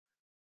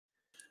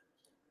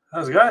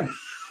How's it going?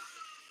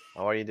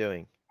 How are you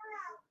doing?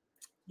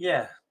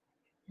 Yeah,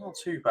 not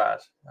too bad.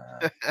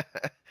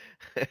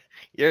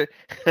 You're,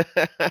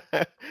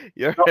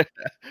 you're. Not,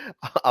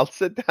 I'll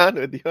sit down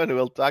with you and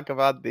we'll talk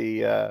about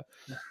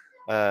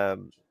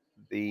um,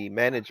 the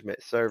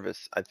management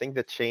service. I think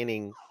the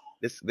chaining.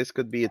 This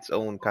could be its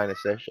own kind of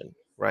session,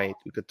 right?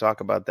 We could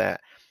talk about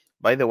that.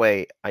 By the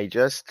way, I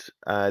just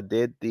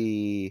did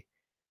the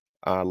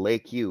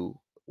Lake U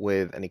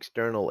with an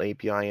external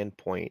API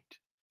endpoint.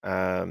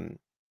 Um,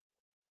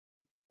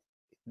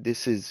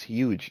 this is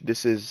huge.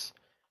 This is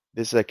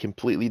a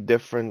completely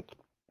different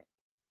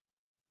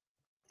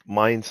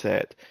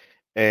mindset,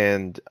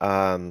 and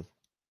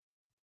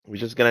we're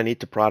just gonna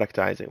need to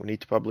productize it. We need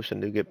to publish a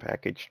NuGet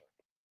package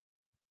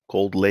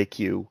called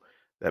LakeU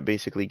that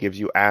basically gives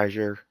you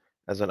Azure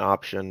as an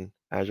option,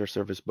 Azure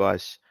Service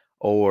Bus,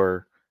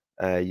 or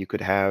you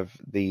could have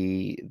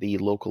the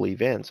local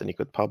events, and you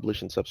could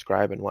publish and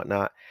subscribe and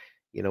whatnot.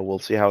 We'll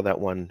see how that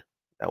one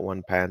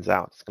pans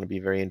out. It's going to be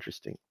very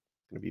interesting.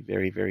 It's going to be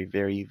very, very,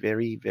 very,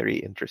 very, very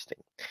interesting.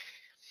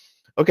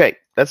 Okay,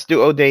 let's do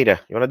OData.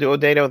 You want to do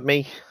OData with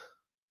me?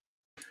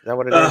 Is that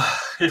what it is?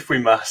 if we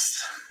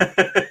must.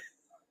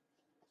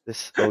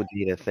 This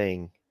OData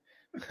thing.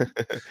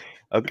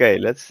 Okay,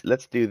 let's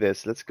do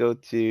this. Let's go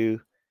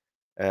to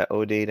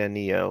OData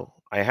Neo.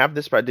 I have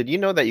this part. Did you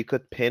know that you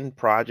could pin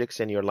projects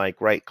and you're like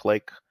right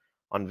click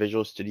on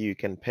Visual Studio, you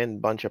can pin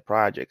bunch of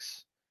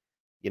projects,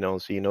 so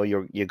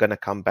you're gonna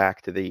come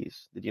back to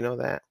these. Did you know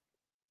that?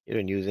 You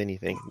don't use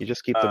anything. You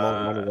just keep them all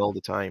running all the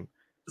time.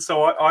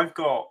 So I've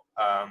got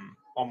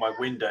on my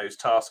Windows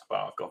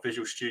taskbar, I've got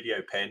Visual Studio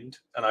pinned,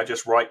 and I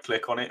just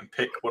right-click on it and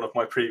pick one of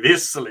my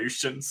previous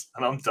solutions,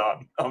 and I'm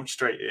done. I'm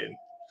straight in.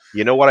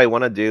 You know what I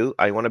want to do?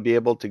 I want to be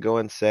able to go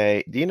and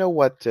say, do you know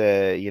what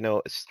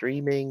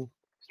streaming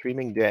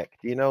deck?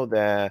 Do you know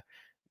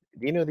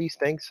these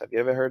things? Have you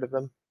ever heard of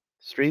them?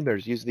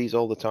 Streamers use these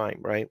all the time,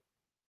 right?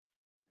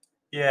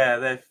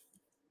 Yeah,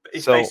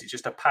 it's So basically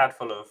just a pad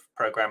full of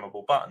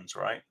programmable buttons,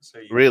 right? So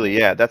you really, can.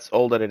 yeah, that's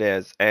all that it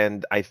is.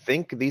 And I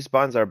think these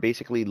buttons are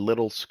basically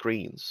little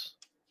screens,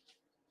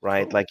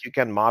 right? Cool. Like you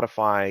can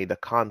modify the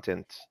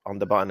content on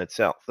the button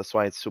itself. That's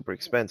why it's super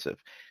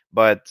expensive.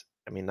 But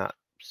I mean, not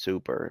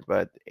super,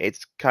 but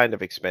it's kind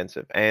of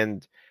expensive.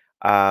 And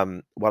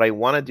what I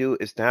want to do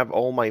is to have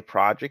all my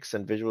projects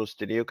in Visual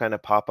Studio kind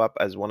of pop up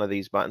as one of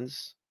these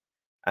buttons.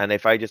 And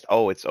if I just,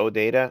 oh, it's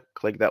OData,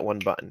 click that one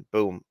button.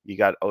 Boom, you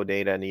got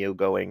OData Neo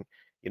going.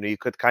 You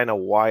could kind of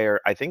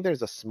wire. I think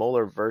there's a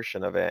smaller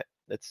version of it.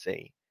 Let's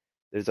see.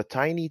 There's a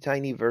tiny,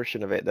 tiny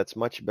version of it that's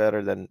much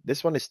better than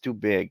this one is too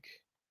big.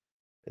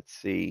 Let's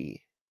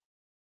see.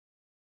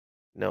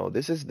 No,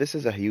 this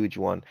is a huge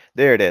one.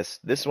 There it is.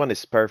 This one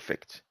is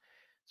perfect.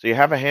 So you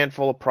have a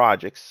handful of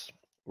projects,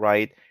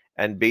 right?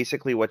 And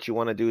basically what you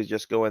want to do is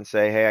just go and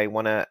say, hey,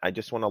 I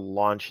just want to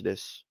launch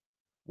this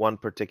one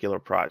particular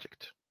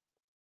project,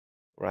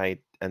 right?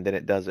 And then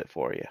it does it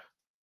for you.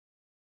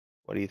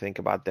 What do you think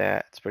about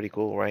that? It's pretty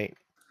cool, right?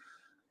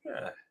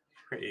 Yeah,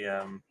 pretty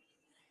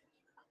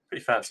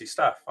pretty fancy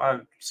stuff.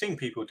 I've seen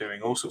people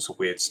doing all sorts of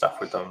weird stuff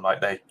with them, like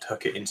they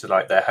hook it into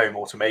like their home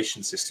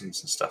automation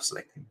systems and stuff, so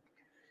they can.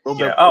 Well,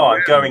 they're Oh,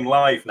 I'm programmed. going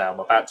live now. I'm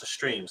about to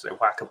stream. So they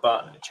whack a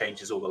button and it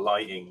changes all the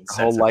lighting,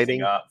 The whole sets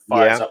everything lighting. up, Yeah.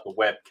 fires up the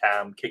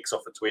webcam, kicks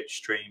off a Twitch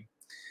stream.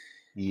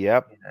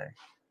 Yep. You know,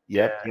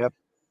 Yep. yeah, Yep.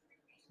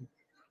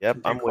 Yep.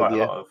 can do I'm with quite a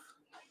you. lot of.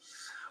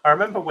 I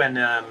remember when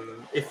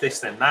If This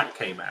Then That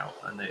came out,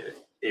 and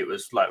it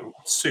was like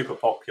super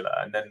popular,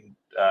 and then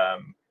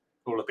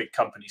all the big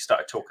companies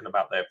started talking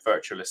about their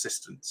virtual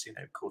assistants.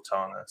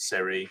 Cortana,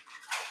 Siri,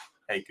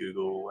 Hey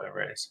Google,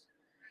 whatever it is.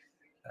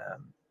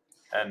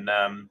 And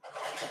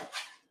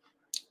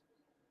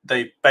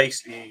they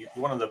basically,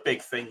 one of the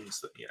big things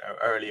that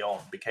early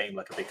on became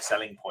like a big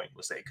selling point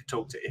was that it could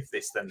talk to If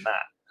This Then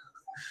That.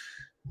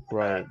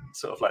 Right.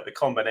 Sort of like the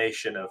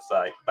combination of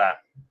like that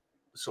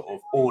sort of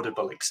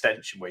audible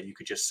extension where you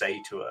could just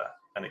say to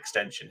an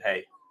extension,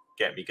 hey,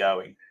 get me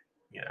going,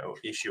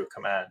 issue a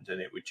command, and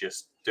it would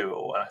just do it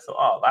all. And I thought,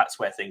 oh, that's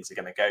where things are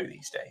going to go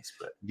these days.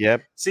 But Yep.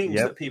 it seems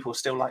Yep. that people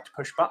still like to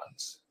push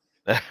buttons.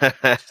 It's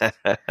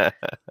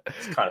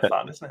kind of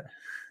fun, isn't it?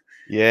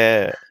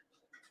 Yeah.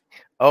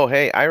 Oh,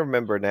 hey, I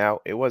remember now.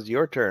 It was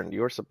your turn.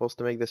 You were supposed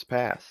to make this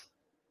pass.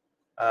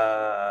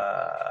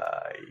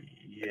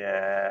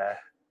 Yeah.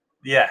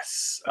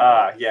 Yes.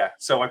 Yeah.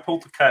 So I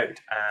pulled the code,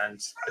 and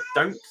I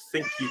don't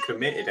think you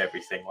committed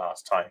everything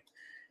last time.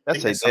 I think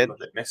Yes, I there's some did.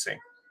 of it missing.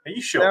 Are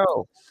you sure?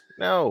 No,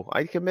 no,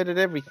 I committed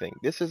everything.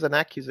 This is an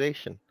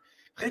accusation.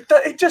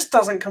 It just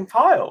doesn't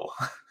compile.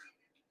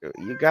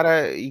 You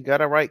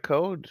gotta write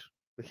code.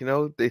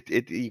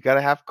 You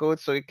gotta have code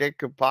so it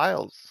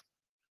compiles.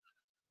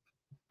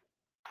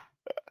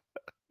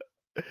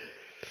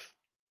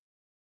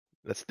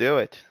 Let's do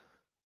it.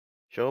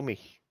 Show me.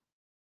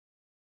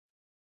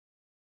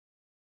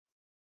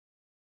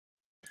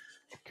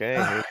 Okay,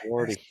 here's Let's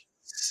Morty.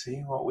 see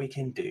what we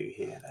can do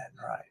here then.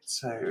 Right.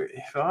 So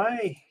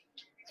if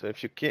So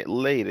if you get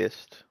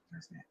latest,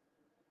 does it?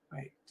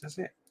 Wait, does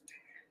it?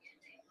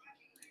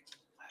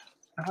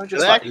 I Did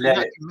just I like actually let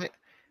not it. commit?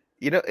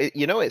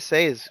 It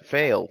says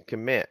fail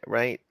commit,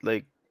 right?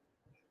 Like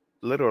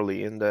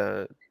literally in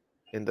the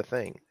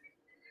thing.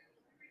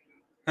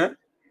 Huh?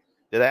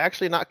 Did I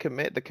actually not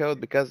commit the code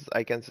because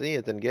I can see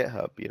it in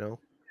GitHub?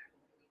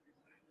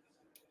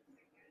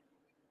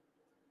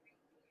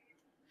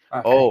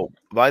 Okay. Oh,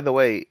 by the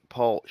way,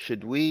 Paul,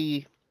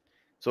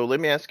 so let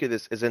me ask you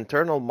this. Is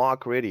internal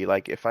mock ready?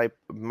 Like if I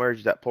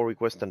merge that pull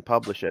request and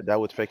publish it, that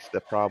would fix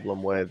the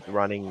problem with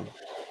running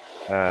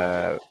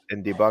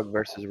in debug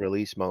versus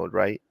release mode,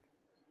 right?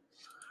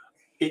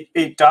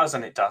 It does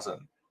and it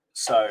doesn't.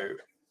 So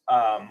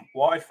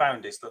what I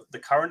found is that the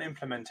current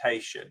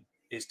implementation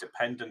is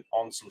dependent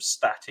on some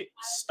static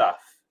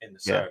stuff in the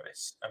Yeah.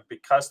 service, and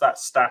because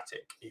that's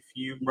static, if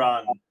you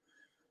run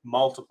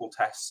multiple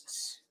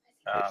tests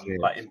It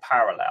like fails. in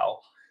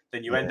parallel,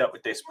 then you Yeah. end up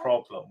with this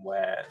problem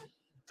where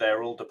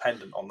they're all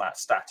dependent on that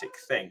static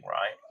thing,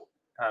 right?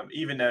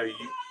 Even though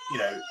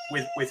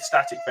with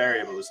static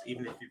variables,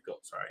 even if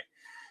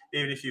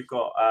you've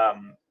got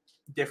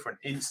different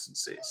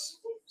instances,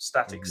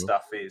 static Hmm.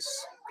 stuff is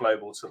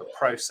global to the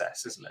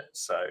process, isn't it?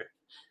 So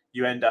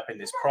you end up in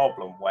this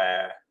problem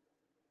where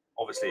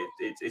obviously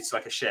it's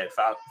like a shared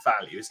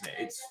value, isn't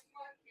it?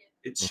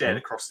 It's shared Hmm.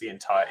 across the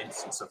entire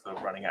instance of the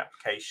running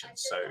application.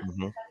 So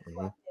Hmm.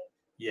 Hmm.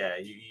 yeah,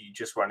 you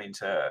just run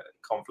into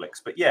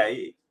conflicts. But yeah,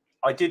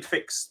 I did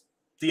fix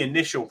the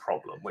initial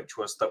problem, which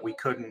was that we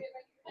couldn't,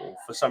 or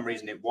for some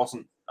reason, it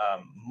wasn't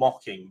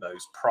mocking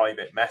those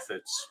private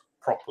methods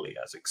properly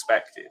as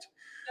expected.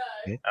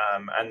 Okay.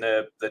 And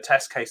the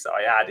test case that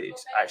I added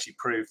actually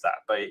proved that,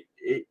 but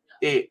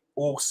it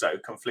also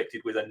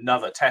conflicted with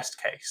another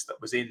test case that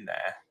was in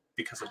there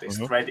because of this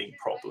Hmm. threading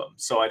problem.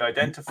 So I'd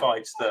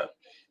identified that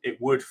it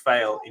would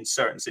fail in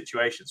certain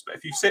situations, but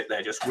if you sit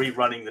there just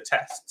rerunning the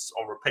tests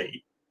on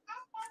repeat,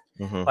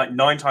 Hmm. like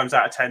 9 times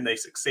out of 10 they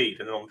succeed,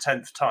 and then on the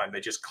 10th time they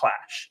just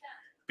clash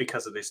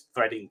because of this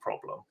threading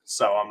problem.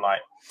 So I'm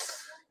like,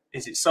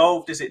 is it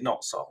solved? Is it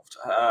not solved?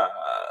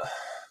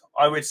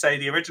 I would say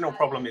the original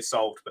problem is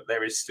solved, but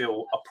there is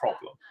still a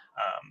problem.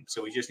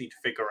 So we just need to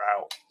figure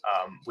out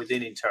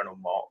within internal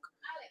mock,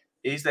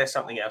 is there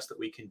something else that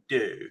we can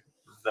do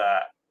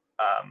that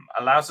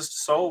allows us to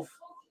solve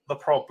the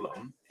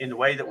problem in the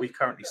way that we've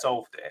currently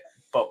solved it,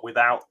 but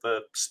without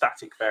the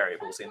static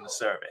variables in the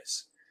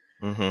service?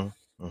 Hmm.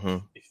 Hmm.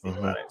 If you think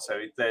Hmm. about it, so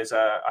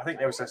I think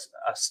there was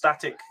a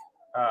static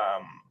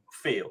um,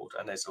 field,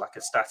 and there's like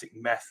a static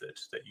method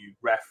that you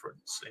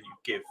reference and you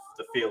give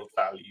the field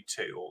value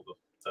to, or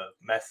the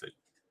method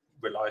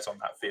relies on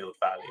that field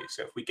value.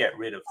 So if we get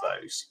rid of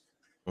those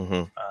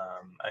Hmm.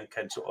 and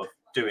can sort of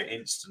do it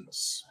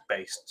instance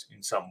based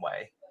in some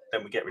way,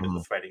 then we get rid of the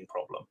Hmm. threading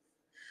problem.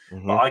 But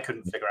Hmm. I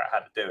couldn't figure out how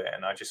to do it,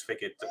 and I just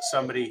figured that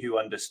somebody who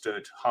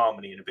understood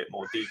Harmony in a bit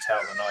more detail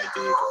than I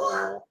did,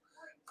 or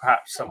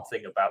perhaps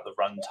something about the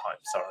runtime.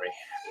 Sorry,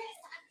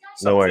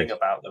 No something worries.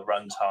 about the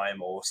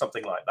runtime or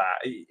something like that.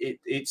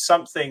 It's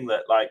something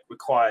that like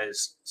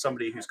requires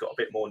somebody who's got a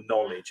bit more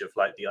knowledge of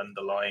like the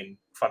underlying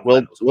Well,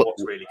 fundamentals of well,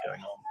 what's really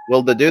going on.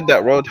 well, the dude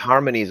that wrote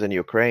Harmonies in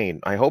Ukraine,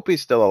 I hope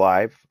he's still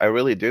alive. I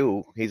really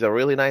do. He's a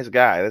really nice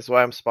guy. That's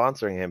why I'm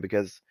sponsoring him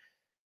because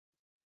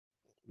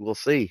we'll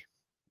see,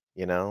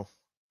 you know.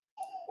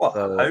 Well,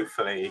 So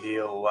hopefully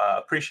he'll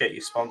appreciate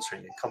you sponsoring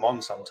and come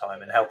on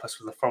sometime and help us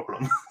with the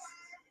problem.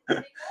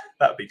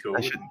 That'd be cool,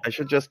 I should wouldn't I it?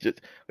 should just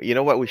you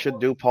know what we should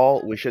do,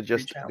 Paul? We should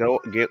Reach just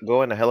out.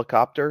 go in a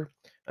helicopter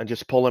and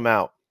just pull him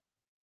out.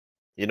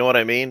 You know what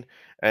I mean?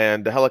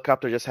 And the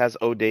helicopter just has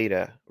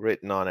OData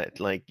written on it,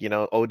 like,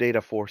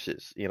 OData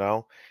forces,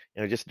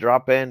 just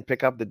drop in,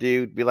 pick up the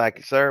dude, be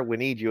like, sir, we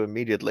need you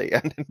immediately,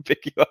 and then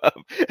pick you up.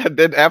 And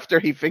then after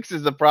he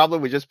fixes the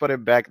problem, we just put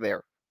him back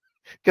there.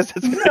 Because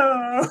it's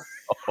No.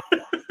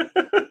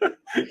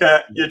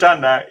 Yeah, you're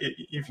done now.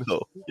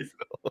 no, You've,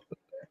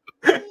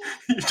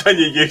 you've done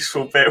your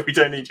useful bit. We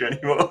don't need you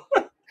anymore.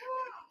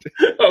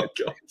 Oh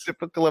god,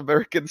 typical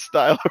American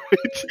style,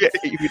 right? Yeah,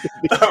 we don't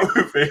need that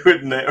would be,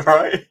 wouldn't it?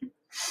 Right?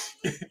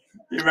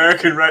 The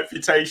American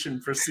reputation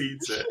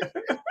precedes it.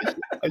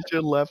 I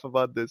should laugh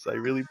about this. I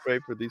really pray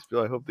for these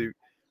people. I hope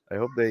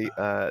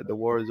the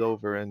war is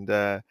over and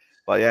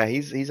but yeah,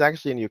 he's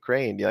actually in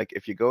Ukraine. Like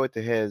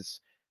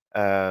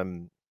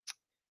um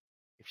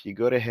if you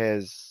go to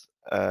his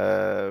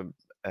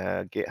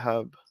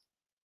GitHub,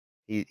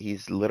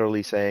 he's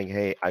literally saying,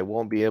 "Hey, I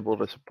won't be able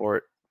to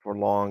support for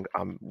long.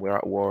 We're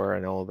at war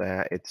and all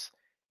that." It's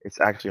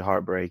actually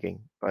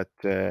heartbreaking. But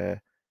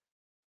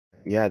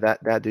yeah,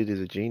 that dude is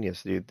a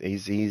genius, dude.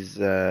 He's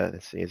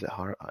let's see, is it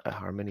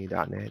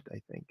harmony.net,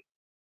 I think.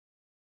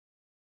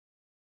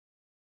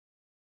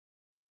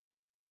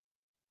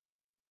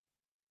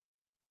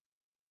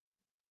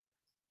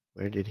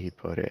 Where did he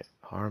put it?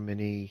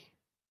 Harmony.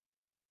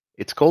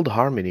 It's called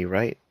Harmony,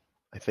 right?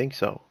 I think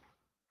so.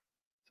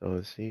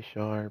 So C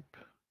sharp,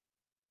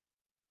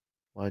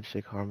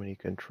 Logic Harmony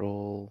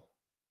Control.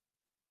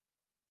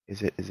 Is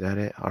that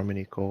it?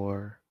 Harmony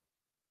Core.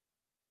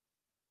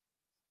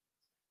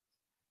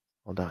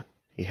 Hold on.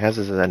 He has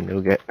this as a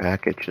NuGet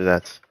package. So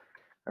that's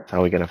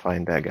how we're gonna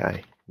find that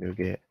guy.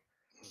 NuGet.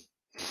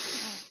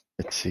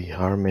 Let's see,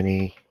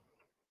 Harmony.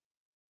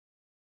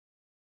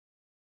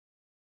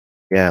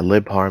 Yeah,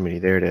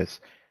 libharmony. There it is.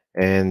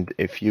 And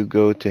if you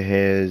go to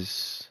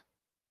his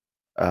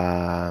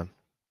uh,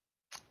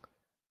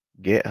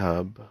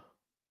 GitHub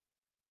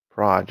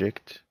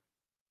project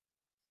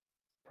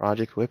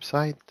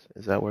website,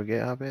 is that where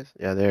GitHub is?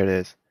 Yeah, there it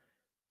is.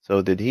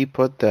 So did he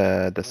put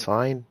the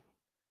sign?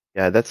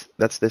 Yeah, that's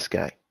this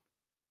guy.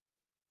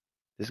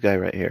 This guy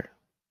right here.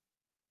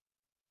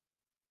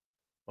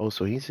 Oh,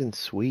 so he's in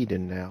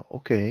Sweden now.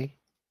 Okay.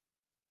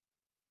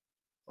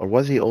 Or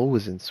was he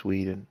always in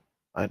Sweden?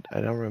 I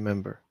don't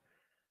remember.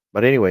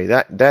 But anyway,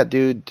 that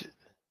dude,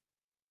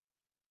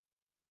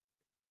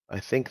 I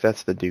think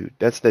that's the dude.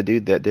 That's the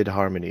dude that did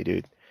Harmony,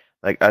 dude.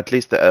 Like at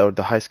least the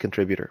highest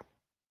contributor,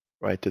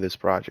 right, to this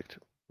project,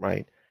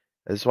 right?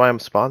 That's why I'm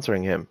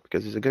sponsoring him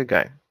because he's a good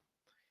guy.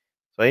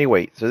 So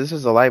anyway, so this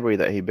is a library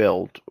that he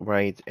built,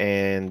 right?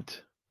 And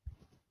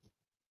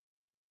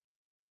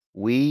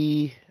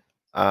we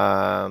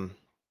um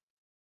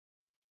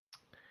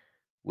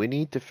we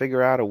need to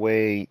figure out a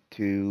way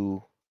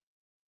to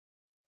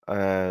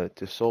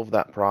solve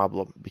that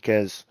problem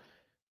because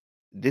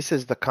this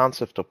is the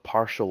concept of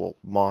partial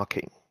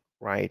mocking,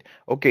 right?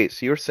 Okay,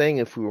 so you're saying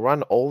if we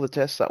run all the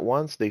tests at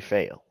once, they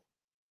fail.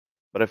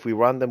 But if we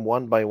run them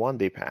one by one,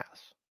 they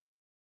pass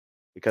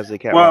because they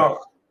can't run.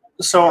 Well,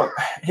 so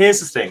here's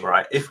the thing,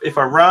 right? If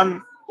I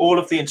run all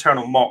of the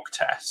internal mock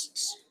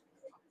tests,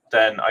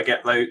 then I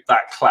get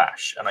that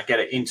clash and I get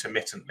it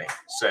intermittently.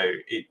 So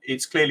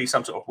it's clearly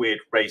some sort of weird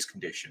race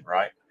condition,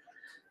 right?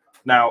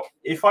 Now,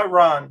 if I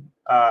run,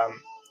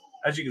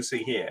 as you can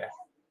see here,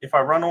 if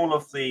I run all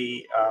of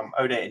the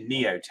OData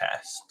Neo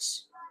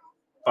tests,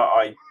 but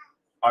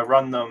I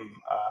run them,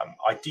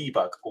 I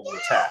debug all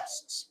the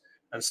tests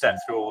and step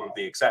through all of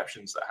the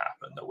exceptions that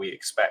happen that we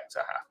expect to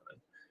happen.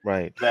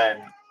 Right.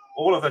 Then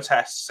all of the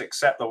tests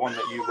except the one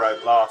that you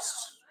wrote last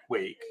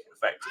week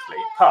effectively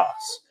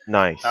pass.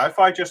 Nice. Now, if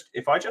I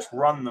just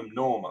run them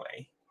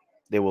normally,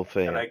 they will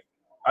fail. And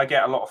I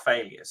get a lot of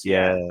failures.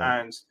 Yeah.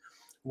 And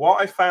what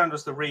I found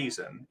was the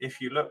reason,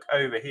 if you look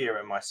over here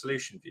in my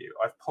solution view,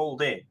 I've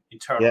pulled in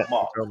internal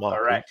mock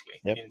directly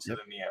into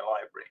the Neo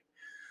library.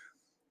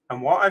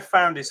 And what I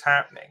found is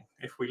happening,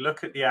 if we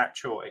look at the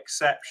actual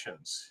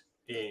exceptions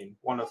in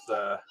one of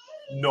the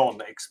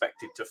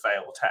non-expected to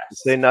fail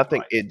tests. Say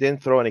nothing. Right? It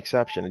didn't throw an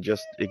exception. It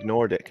just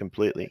ignored it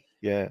completely.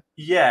 Yeah.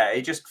 Yeah,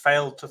 it just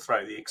failed to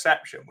throw the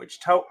exception, which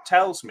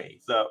tells me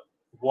that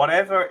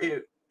whatever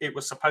it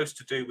was supposed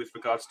to do with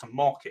regards to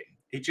mocking,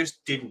 it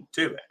just didn't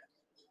do it.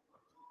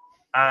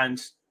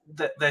 And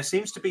there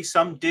seems to be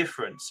some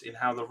difference in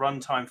how the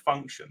runtime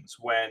functions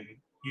when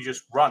you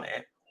just run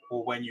it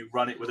or when you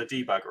run it with a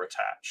debugger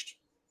attached.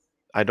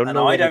 I don't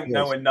know. I don't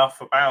know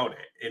enough about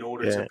it in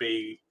order to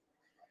be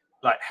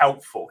like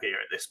helpful here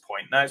at this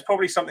point. Now, it's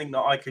probably something that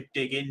I could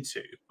dig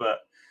into, but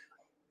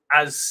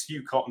as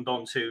you cottoned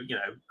on to,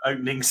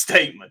 opening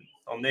statement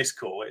on this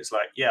call, it's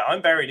like, yeah,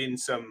 I'm buried in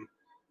some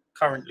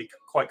currently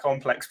quite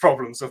complex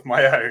problems of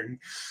my own.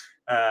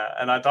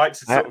 And I'd like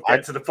to sort of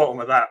get to the bottom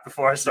of that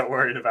before I start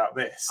worrying about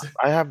this.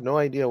 I have no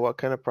idea what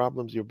kind of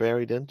problems you're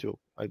buried into.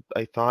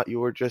 I thought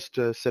you were just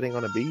sitting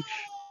on a beach,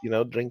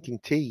 drinking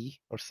tea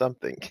or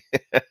something.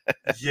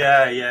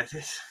 Yeah.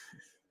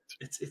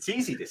 It's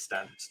easy, this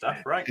standard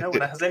stuff, right? No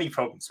one has any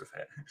problems with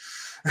it.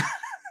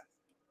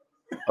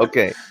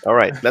 Okay, all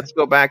right. Let's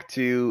go back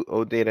to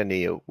OData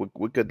Neo.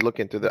 We could look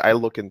into I'll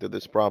look into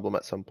this problem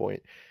at some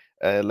point.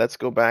 Let's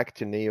go back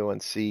to Neo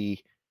and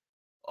see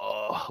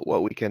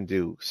what we can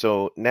do.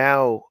 So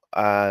now,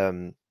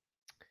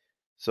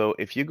 so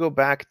if you go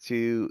back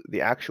to the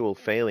actual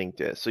failing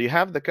test, so you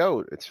have the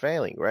code, it's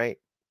failing, right?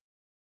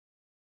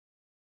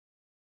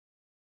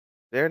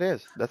 There it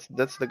is.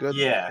 That's the good.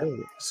 Yeah.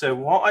 So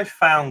what I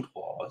found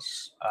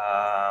was,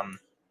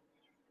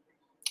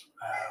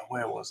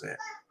 where was it?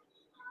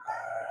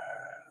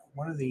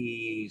 One of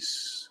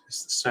these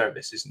is the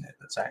service, isn't it?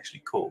 That's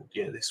actually called.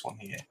 Yeah, this one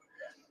here.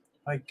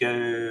 If I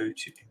go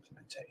to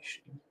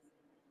implementation.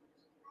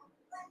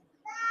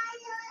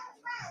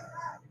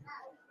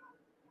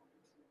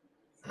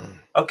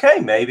 Okay,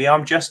 maybe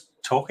I'm just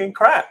talking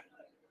crap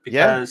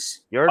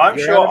because I'm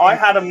sure I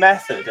had a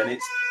method and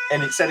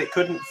it said it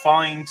couldn't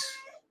find.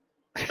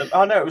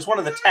 Oh no, it was one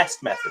of the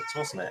test methods,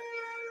 wasn't it?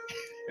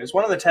 It was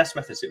one of the test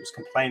methods it was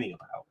complaining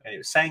about, and it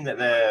was saying that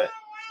the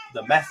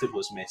method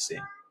was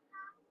missing.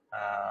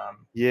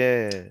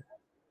 Yeah.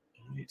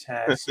 New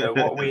test. So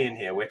what are we in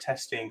here? We're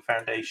testing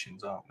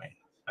foundations, aren't we?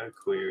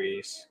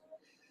 OQueries.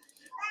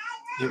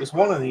 It was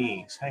one of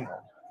these. Hang on.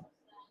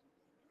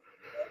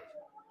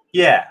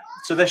 Yeah.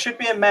 So there should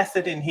be a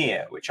method in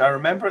here, which I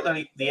remember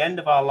at the end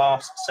of our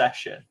last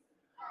session.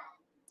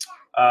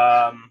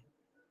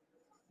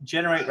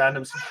 Generate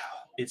randoms.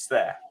 It's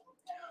there.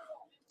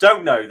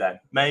 Don't know then.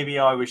 Maybe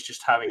I was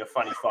just having a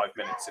funny 5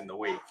 minutes in the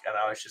week, and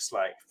I was just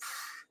like,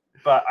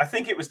 but I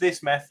think it was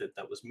this method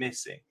that was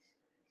missing.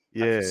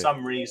 Yeah. And for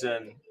some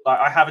reason, like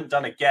I haven't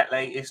done a get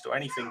latest or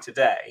anything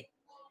today,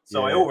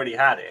 so I already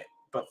had it.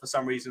 but for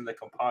some reason the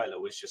compiler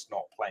was just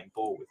not playing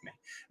ball with me.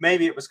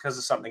 Maybe it was because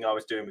of something I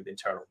was doing with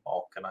internal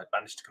mock, and I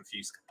managed to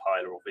confuse the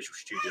compiler or Visual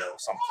Studio or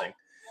something.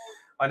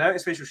 I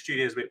notice Visual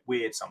Studio is a bit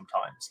weird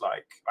sometimes.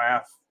 Like I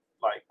have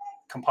like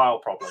compile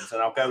problems,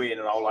 and I'll go in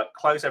and I'll like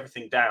close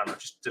everything down. I'll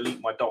just delete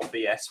my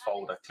 .vs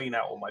folder, clean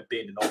out all my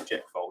bin and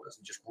object folders,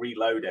 and just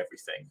reload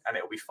everything, and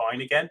it'll be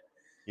fine again.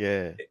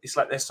 Yeah. It's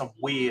like there's some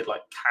weird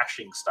like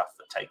caching stuff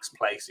that takes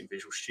place in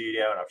Visual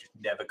Studio, and I've just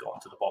never gotten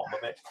to the bottom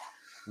of it.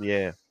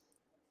 Yeah.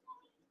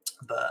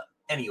 But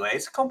anyway,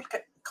 it's a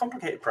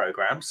complicated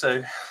program,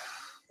 so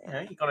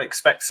you got to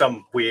expect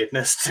some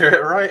weirdness to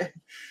it, right?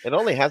 It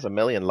only has 1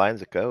 million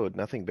lines of code,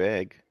 nothing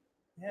big.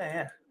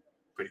 Yeah.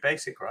 Pretty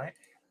basic, right?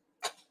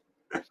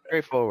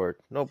 Straightforward,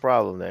 no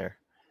problem there.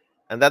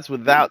 And that's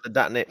without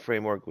the .NET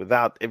framework,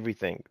 without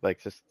everything,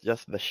 like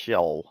just the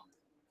shell.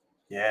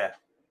 Yeah.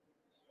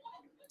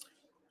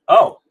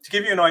 Oh, to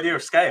give you an idea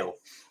of scale,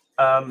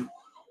 the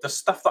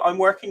stuff that I'm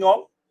working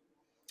on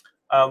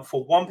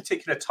for one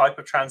particular type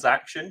of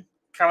transaction,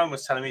 Callum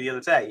was telling me the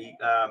other day,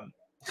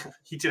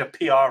 he did a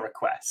PR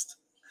request,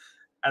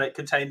 and it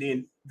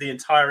contained the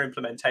entire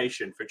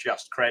implementation for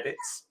just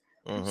credits.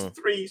 It was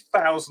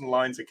 3,000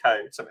 lines of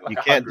code, something like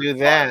 100 You can't do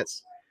that.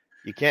 files.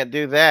 You can't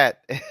do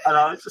that. And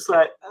I was just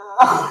like,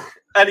 oh.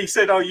 And he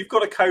said, oh, you've got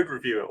to code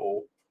review it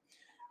all.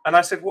 And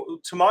I said, well,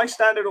 to my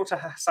standard or to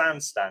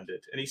Hassan's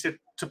standard? And he said,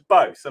 to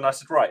both. And I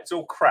said, right, it's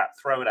all crap.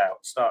 Throw it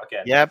out. Start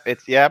again.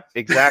 Yep,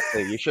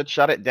 exactly. You should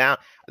shut it down.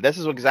 This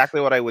is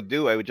exactly what I would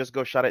do. I would just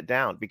go shut it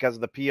down, because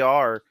the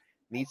PR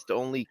needs to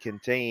only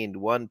contain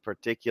one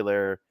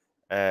particular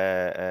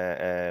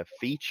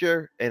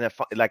feature in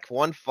like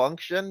one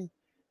function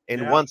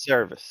in one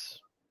service,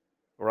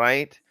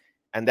 right?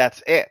 And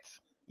that's it.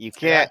 You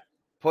can't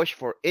push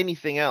for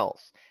anything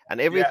else,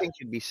 and everything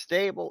should be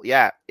stable.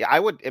 Yeah, I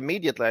would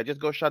immediately. I just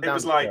go shut down. It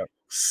was like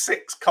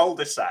 6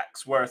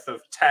 cul-de-sacs worth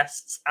of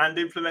tests and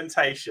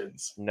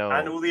implementations,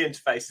 and all the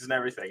interfaces and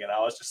everything, and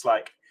I was just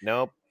like,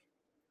 nope.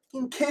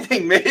 You're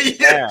kidding me?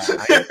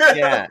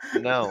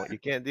 No, you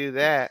can't do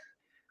that.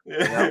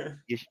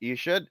 You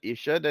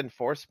should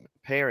enforce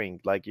pairing.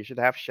 Like you should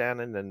have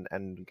Shannon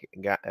and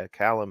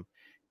Callum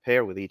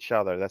pair with each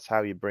other. That's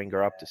how you bring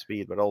her up to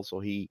speed. But also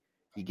he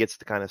gets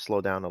to kind of slow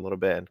down a little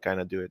bit and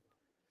kind of do it.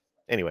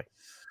 Anyway.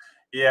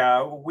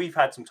 Yeah, we've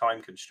had some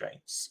time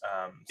constraints.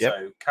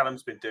 So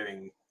Callum's been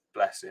doing,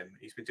 bless him,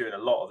 he's been doing a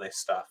lot of this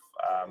stuff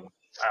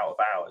out of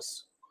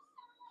hours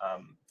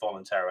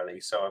voluntarily.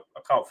 So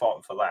I can't fault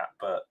him for that.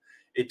 But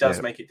it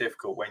does make it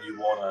difficult when you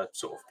want to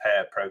sort of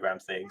pair program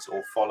things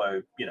or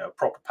follow, a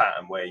proper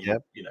pattern where you,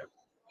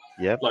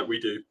 like we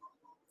do.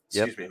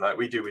 Excuse me, like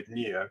we do with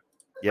Neo.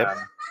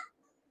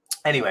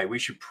 Anyway, we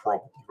should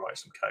probably write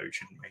some code,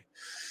 shouldn't we?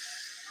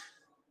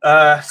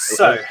 I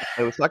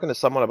was talking to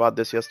someone about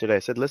this yesterday. I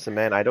said, listen,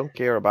 man, I don't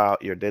care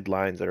about your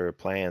deadlines or your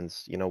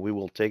plans. We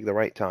will take the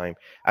right time.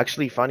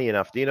 Actually, funny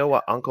enough, do you know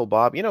what Uncle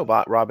Bob,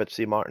 about Robert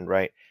C. Martin,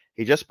 right?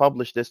 He just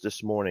published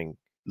this morning,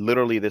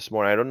 literally this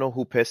morning. I don't know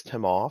who pissed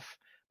him off,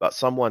 but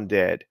someone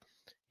did.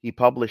 He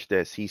published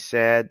this. He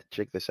said,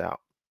 check this out.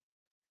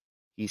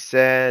 He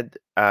said,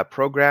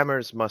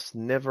 programmers must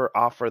never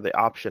offer the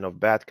option of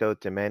bad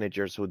code to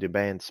managers who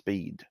demand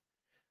speed.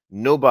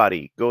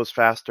 Nobody goes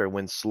faster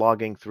when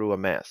slogging through a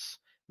mess.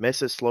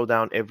 Messes slow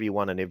down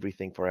everyone and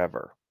everything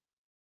forever.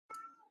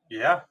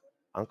 Yeah.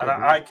 Uncle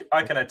and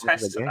I can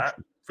attest to that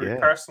through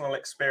personal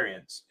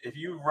experience. If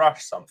you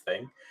rush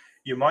something,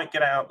 you might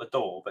get it out the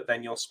door, but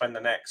then you'll spend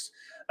the next,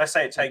 let's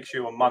say it takes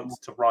you a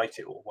month to write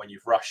it all when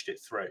you've rushed it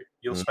through.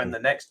 You'll spend the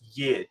next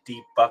year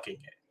debugging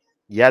it.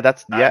 Yeah,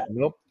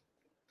 nope.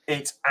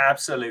 It's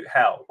absolute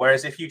hell.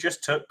 Whereas if you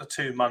just took the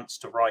 2 months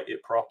to write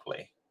it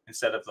properly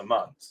instead of the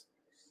month,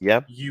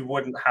 you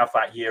wouldn't have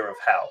that year of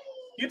hell.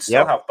 You'd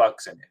still have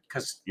bugs in it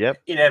because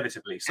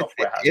inevitably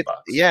software has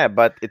bugs. Yeah,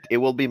 but it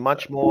will be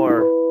much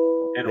more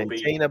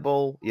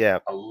maintainable. A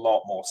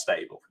lot more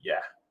stable.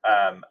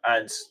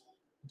 And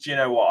do you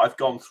know what? I've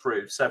gone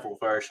through several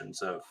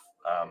versions of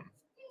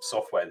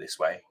software this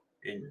way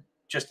in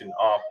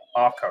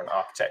our current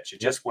architecture,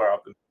 just where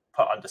I've been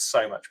put under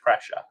so much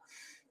pressure,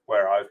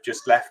 where I've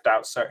just left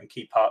out certain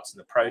key parts in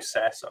the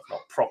process. I've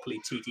not properly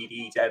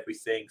TDD'd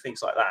everything,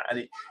 things like that. And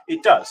it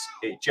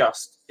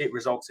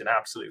results in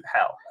absolute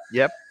hell.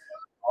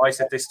 I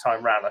said this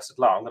time round, I said,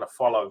 look, I'm going to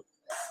follow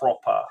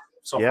proper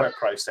software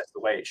process the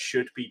way it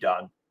should be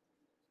done.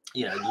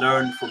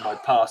 Learn from my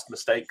past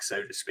mistakes,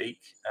 so to speak.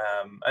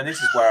 And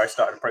this is where I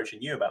started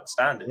approaching you about the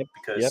standard,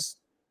 because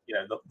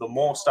the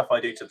more stuff I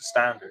do to the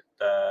standard,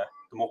 the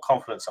more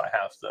confidence I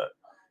have that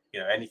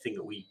anything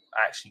that we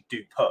actually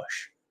do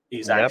push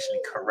is actually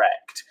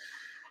correct.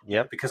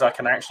 Because I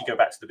can actually go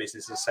back to the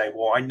business and say,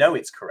 well, I know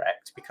it's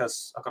correct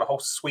because I've got a whole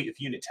suite of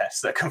unit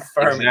tests that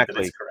confirm that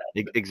it's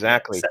correct.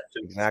 Exactly.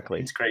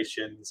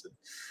 Integrations.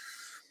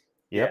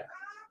 And,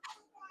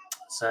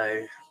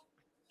 So,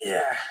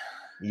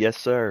 Yes,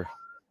 sir.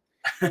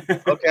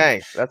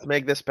 Okay, let's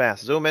make this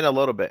pass. Zoom in a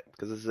little bit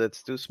because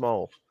it's too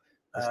small.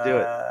 Let's do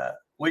it.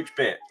 Which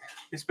bit?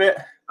 This bit?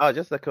 Oh,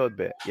 just the code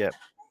bit.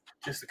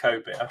 Just the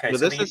code bit. Okay,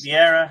 so the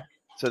error.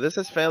 So this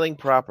is failing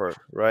proper,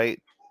 right?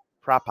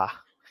 Proper.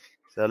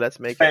 So let's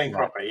make it Failing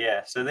proper,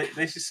 yeah. So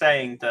this is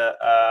saying that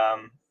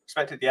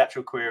expected the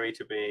actual query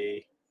to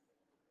be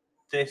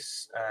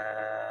this.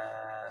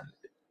 Right.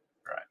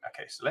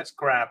 Okay. So let's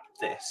grab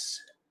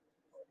this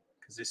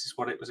because this is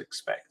what it was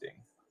expecting.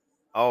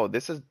 Oh,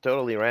 this is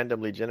totally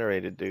randomly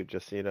generated, dude.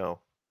 Just so you know.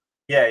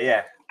 Yeah,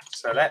 yeah.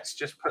 So let's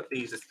just put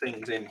these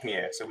things in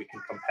here so we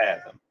can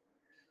compare them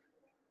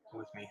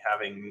with me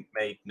having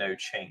made no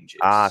changes.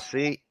 Ah,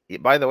 see.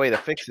 By the way, the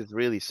fix is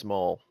really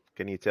small.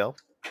 Can you tell?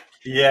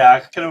 Yeah, I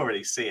can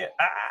already see it.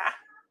 Ah,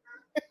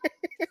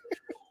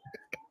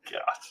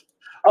 God.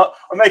 Oh,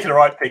 I'm making the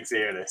right pigs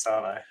ear this,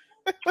 aren't I?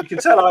 You can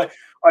tell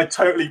I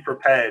totally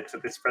prepared for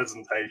this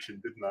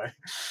presentation, didn't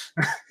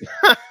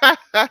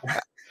I?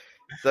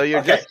 So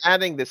you're Okay. just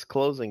adding this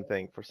closing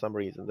thing for some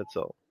reason. That's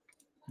all.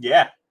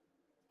 Yeah.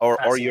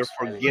 Or you're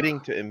forgetting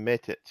to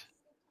emit it.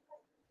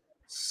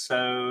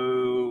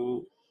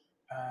 So,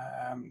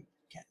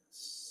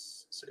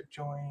 yes. So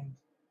join.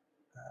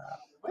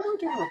 Where do we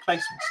do the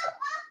replacement stuff?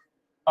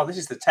 Oh, this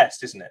is the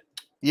test, isn't it?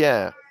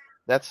 Yeah,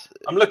 that's.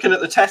 I'm looking at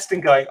the test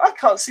and going, I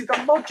can't see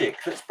the logic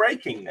that's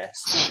breaking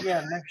this.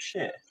 Yeah, no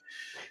shit.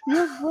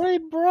 Your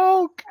brain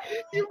broke.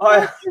 You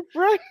broke your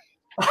brain.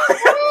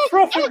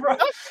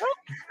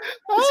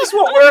 This is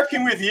what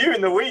working with you in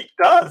the week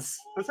does.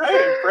 That's how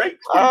it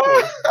breaks people.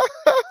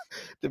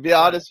 To be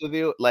honest with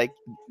you, like,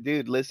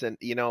 dude, listen,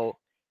 you know,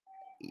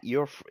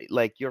 you're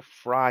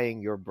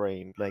frying your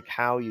brain, like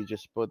how you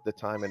just put the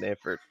time and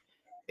effort.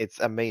 It's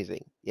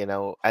amazing, you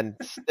know, and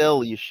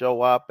still you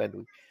show up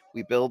and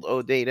we build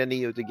OData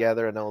Neo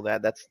together and all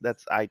that.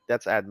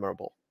 That's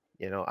admirable.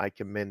 You know, I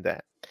commend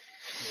that.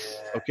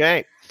 Yeah.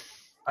 Okay.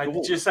 I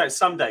Cool. just know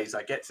some days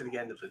I get to the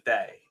end of the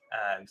day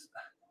and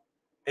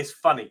it's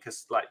funny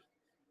because like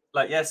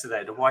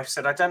yesterday, the wife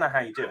said, I don't know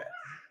how you do it.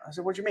 I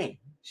said, what do you mean?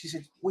 She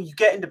said, well, you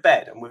get into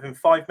bed and within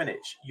 5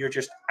 minutes, you're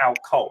just out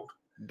cold.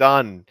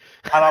 Done.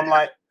 And I'm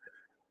like,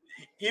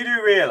 you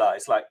do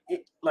realize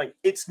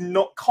it's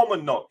not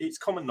common, it's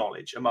common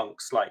knowledge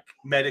amongst like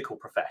medical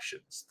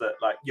professions that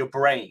like your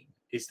brain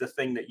is the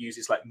thing that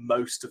uses like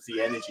most of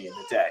the energy in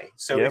the day.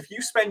 So Yep. if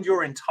you spend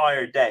your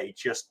entire day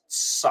just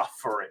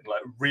suffering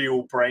like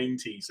real brain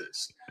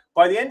teasers,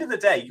 by the end of the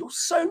day, you're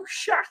so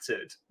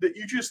shattered that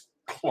you just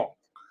plonk.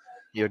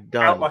 You're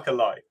done. Out like a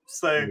light.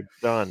 So you're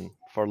done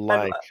for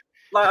life. And,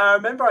 like I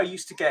remember I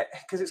used to get,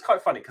 because it's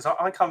quite funny because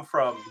I come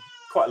from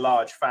quite a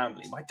large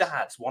family. My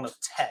dad's one of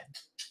 10.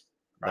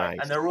 Right? Nice.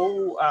 And they're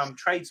all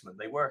tradesmen.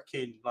 They work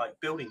in like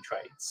building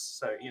trades.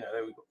 So, you know,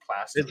 we've got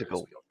plasterers,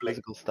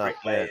 Physical stuff.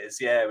 bricklayers,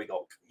 yeah, we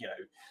got, you know,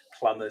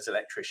 plumbers,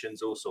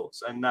 electricians, all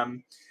sorts. And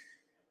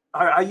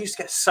I used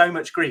to get so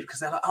much grief because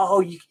they're like, oh,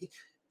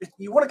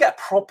 you want to get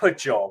a proper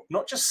job,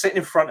 not just sitting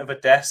in front of a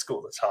desk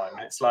all the time.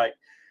 And it's like,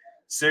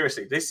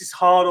 seriously, this is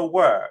harder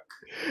work.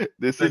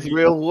 This is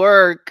real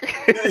work.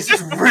 This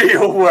is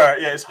real work.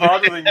 Yeah, it's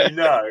harder than you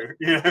know.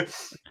 You know?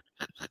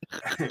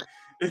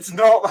 It's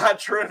not that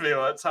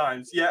trivial at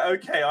times. Yeah,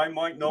 okay, I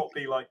might not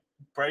be like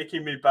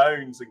breaking me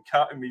bones and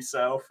cutting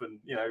myself and,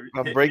 you know,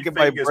 I'm breaking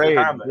my brain.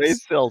 Brain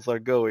cells are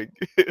going.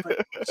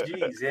 But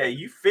geez, yeah,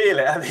 you feel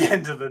it at the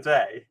end of the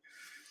day.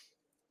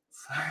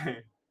 So,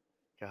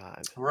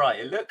 God. Right,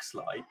 it looks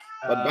like.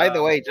 But by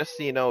the way, just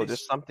so you know,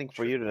 just something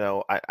for you to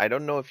know. I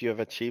don't know if you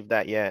have achieved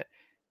that yet.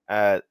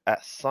 At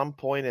some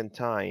point in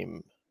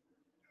time,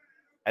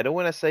 I don't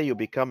want to say you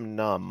become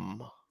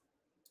numb.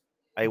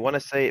 I want to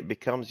say it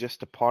becomes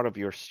just a part of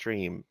your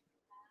stream.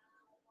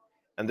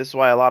 And this is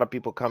why a lot of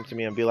people come to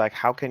me and be like,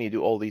 how can you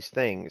do all these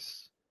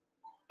things?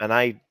 And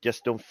I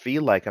just don't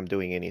feel like I'm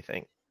doing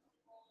anything.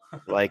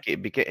 Like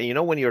you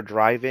know, when you're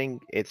driving,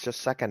 it's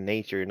just second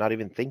nature. You're not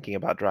even thinking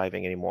about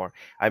driving anymore.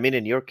 I mean,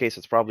 in your case,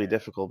 it's probably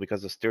difficult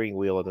because the steering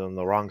wheel is on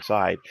the wrong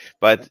side.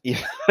 But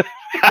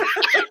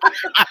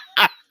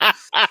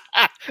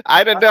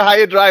I don't know how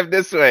you drive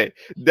this way.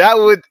 That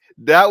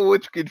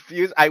would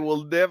confuse. I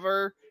will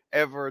never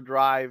ever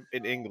drive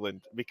in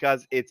England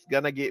because it's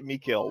gonna get me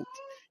killed.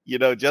 You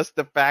know, just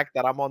the fact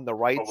that I'm on the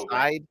right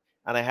side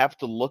and I have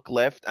to look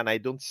left and I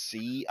don't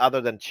see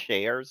other than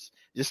chairs,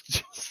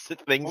 just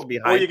things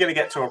behind. Or you're going to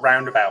get to a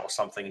roundabout or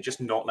something and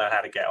just not know how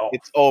to get off.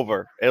 It's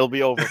over. It'll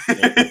be over.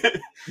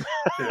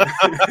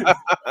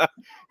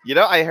 You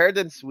know, I heard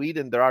in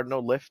Sweden there are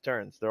no left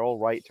turns; they're all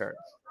right turns.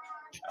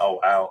 Oh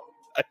wow!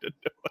 I don't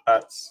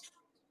know.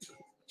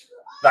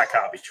 That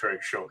can't be true,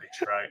 surely,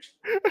 right?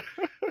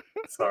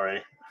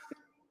 Sorry,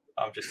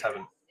 I'm just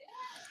having.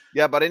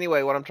 Yeah, but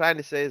anyway, what I'm trying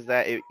to say is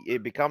that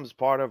it becomes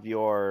part of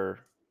your.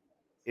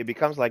 It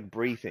becomes like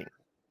breathing.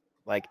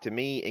 Like, to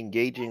me,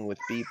 engaging with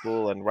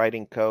people and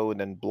writing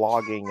code and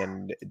blogging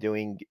and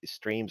doing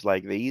streams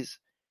like these,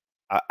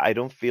 I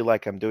don't feel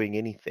like I'm doing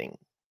anything.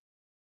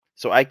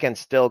 So I can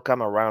still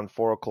come around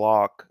 4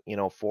 o'clock, you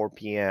know, 4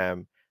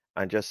 p.m.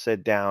 and just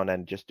sit down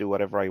and just do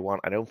whatever I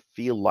want. I don't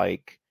feel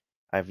like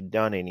I've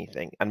done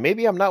anything. And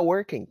maybe I'm not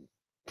working.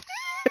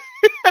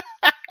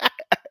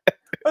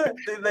 But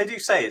they do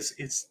say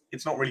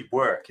it's not really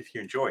work if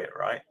you enjoy it,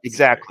 right?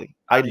 Exactly.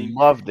 So, I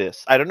love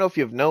this. I don't know if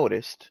you've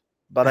noticed,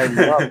 but I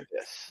love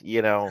this.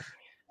 You know,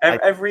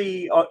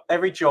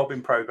 every job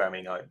in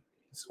programming,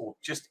 or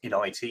just in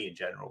IT in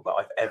general, that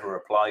I've ever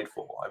applied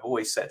for, I've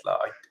always said, like,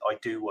 I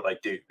do what I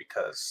do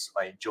because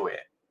I enjoy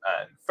it.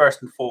 And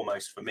first and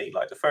foremost for me,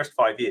 like the first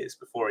 5 years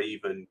before I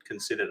even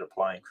considered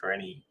applying for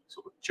any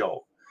sort of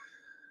job,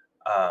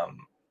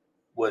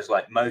 was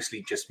like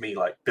mostly just me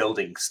like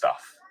building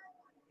stuff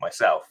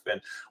myself.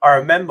 And I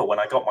remember when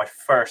I got my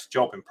first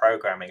job in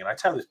programming, and I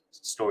tell this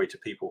story to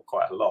people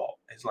quite a lot.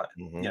 It's like,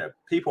 you know,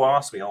 people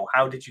ask me, oh,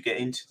 how did you get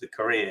into the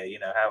career? You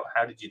know,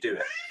 how did you do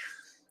it?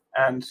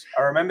 And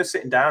I remember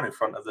sitting down in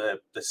front of the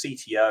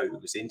CTO who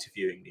was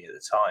interviewing me at the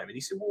time, and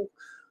he said, well,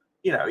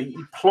 you know, he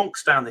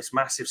plonks down this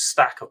massive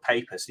stack of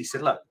papers. He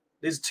said, look,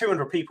 there's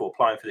 200 people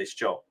applying for this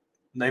job,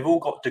 and they've all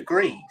got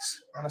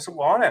degrees. And I said,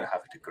 well, I don't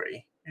have a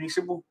degree. And he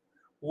said, well,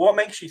 what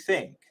makes you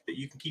think that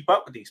you can keep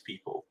up with these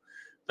people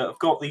that have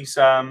got these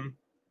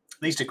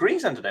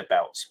degrees under their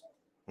belts?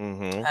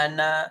 And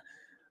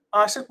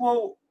I said,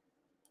 well,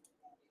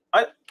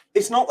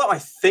 it's not that I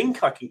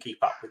think I can keep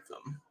up with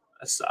them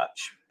as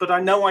such, but I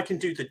know I can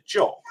do the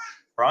job,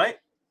 right?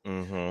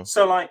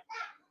 So like,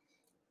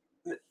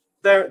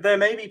 there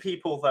may be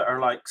people that are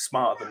like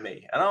smarter than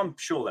me, and I'm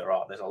sure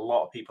there's a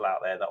lot of people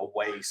out there that are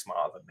way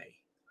smarter than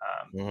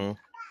me.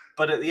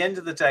 But at the end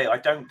of the day, I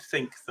don't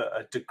think that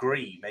a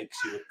degree makes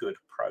you a good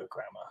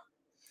programmer.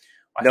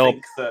 I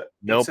think that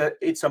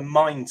it's a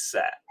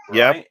mindset,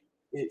 right?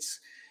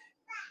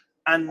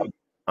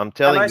 I'm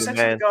telling you, I said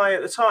to the guy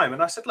at the time,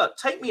 and I said, look,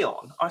 take me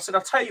on. I said,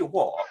 I'll tell you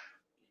what.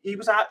 He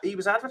was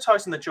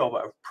advertising the job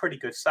at a pretty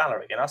good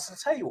salary, and I said, I'll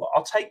tell you what,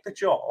 I'll take the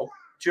job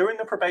during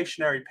the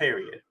probationary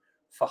period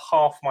for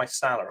half my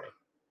salary.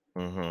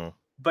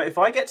 But if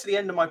I get to the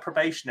end of my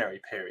probationary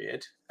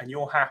period and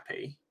you're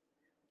happy,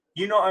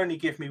 you not only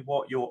give me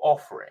what you're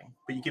offering,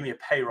 but you give me a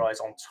pay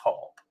rise on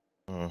top.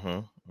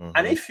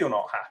 And if you're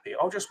not happy,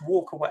 I'll just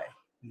walk away.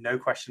 No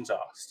questions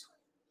asked.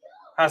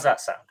 How's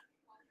that sound?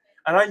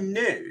 And I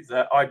knew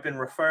that I'd been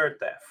referred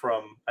there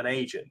from an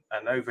agent.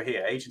 And over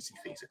here, agency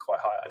fees are quite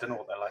high. I don't know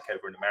what they're like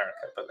over in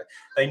America, but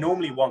they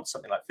normally want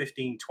something like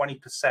 15,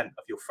 20%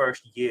 of your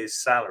first year's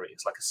salary.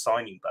 It's like a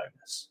signing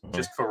bonus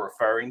just for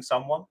referring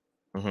someone.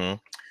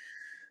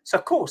 So,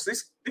 of course,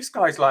 this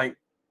guy's like,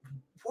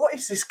 what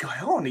is this guy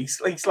on? He's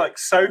like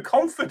so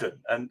confident.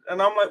 And I'm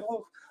like,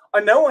 well, I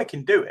know I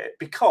can do it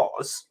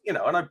because, you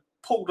know, and I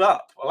pulled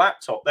up a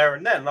laptop there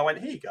and then. And I went,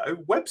 here you go,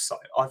 website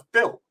I've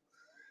built.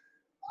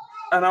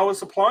 And I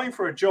was applying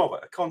for a job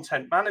at a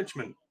content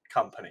management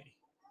company.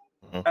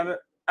 And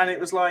it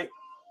was like,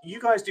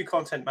 you guys do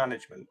content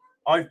management.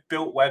 I've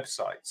built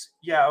websites.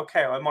 Yeah,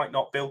 okay, I might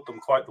not build them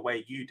quite the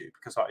way you do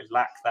because I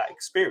lack that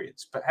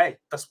experience. But hey,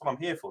 that's what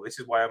I'm here for. This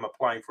is why I'm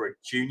applying for a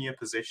junior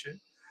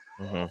position.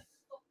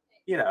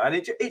 You know, and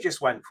it just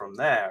went from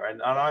there.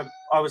 And I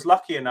was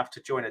lucky enough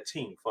to join a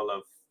team full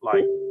of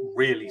like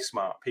really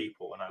smart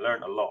people. And I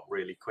learned a lot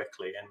really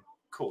quickly. And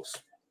of course,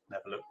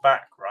 never looked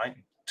back, right?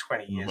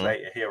 20 years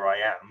later, here I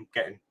am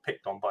getting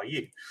picked on by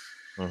you.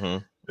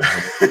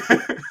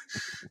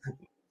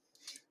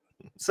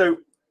 So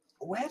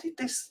where did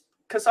this,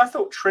 because I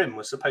thought trim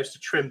was supposed to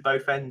trim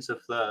both ends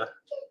of the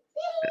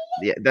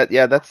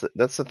that's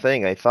the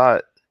thing. I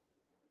thought,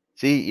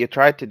 see, you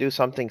tried to do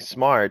something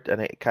smart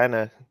and it kind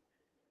of,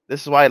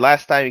 this is why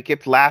last time you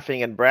kept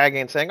laughing and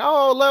bragging and saying,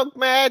 oh, look,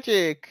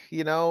 magic,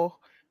 you know,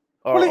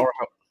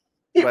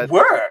 it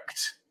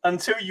worked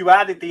until you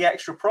added the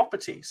extra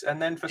properties, and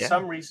then for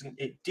some reason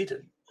it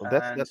didn't. Well,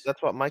 that's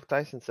what Mike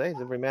Tyson says.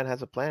 Every man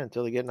has a plan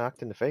until they get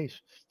knocked in the face.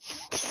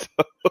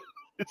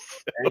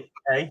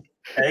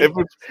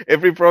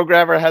 Every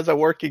programmer has a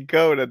working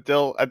code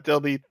until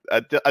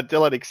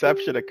an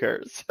exception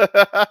occurs.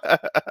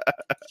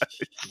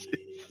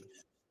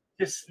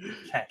 Just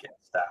can't get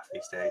staff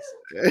these days.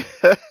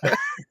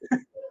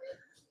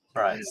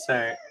 Right.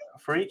 So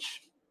for each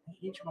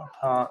of my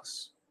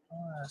parts,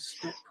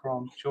 split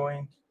from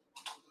join.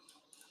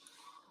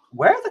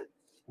 Where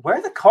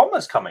are the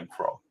commas coming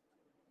from?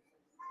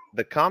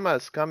 The comma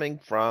is coming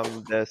from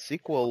the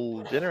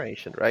SQL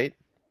generation, right?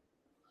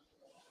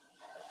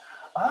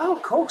 Oh,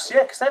 of course,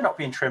 yeah, because they're not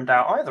being trimmed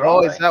out either. Oh,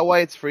 is that why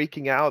it's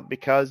freaking out?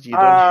 Because you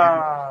don't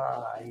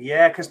have...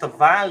 yeah, because the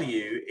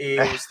value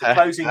is the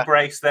closing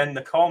brace, then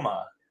the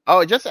comma.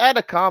 Oh, just add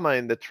a comma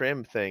in the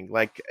trim thing.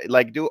 Like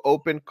do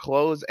open,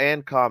 close,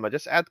 and comma.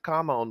 Just add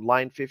comma on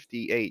line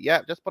 58.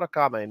 Yeah, just put a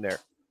comma in there.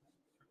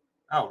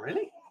 Oh,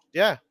 really?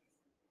 Yeah.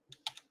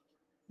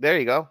 There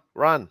you go.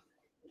 Run.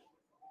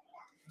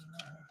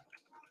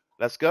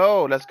 Let's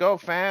go,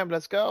 fam.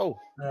 Let's go.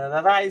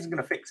 That isn't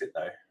going to fix it,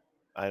 though.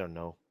 I don't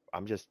know.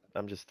 I'm just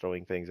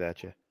throwing things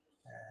at you.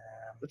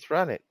 Let's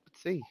run it.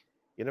 Let's see.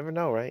 You never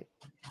know, right?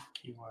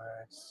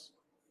 Keywords.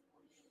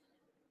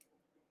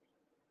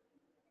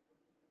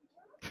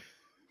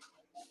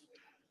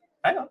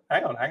 Hang on.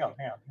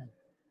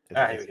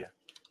 Here we go.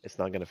 It's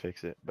not going to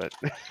fix it, but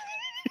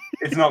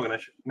it's not going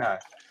to. No.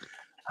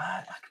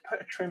 I could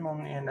put a trim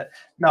on the end.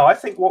 No, I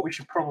think what we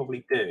should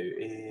probably do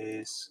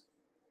is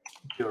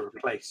do a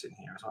replace in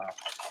here as well.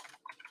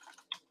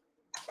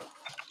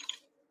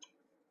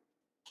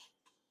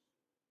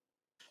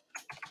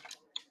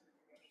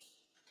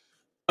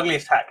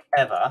 ugliest hack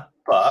ever,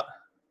 but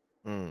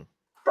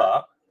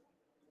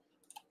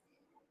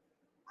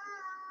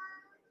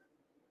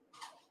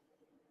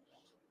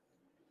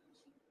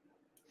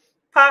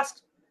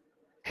passed.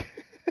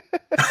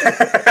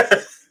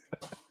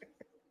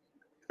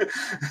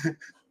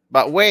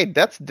 But wait,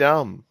 that's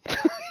dumb.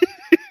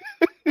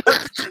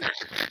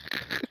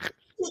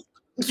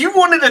 You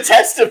wanted a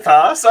test to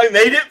pass, I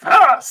made it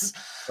pass.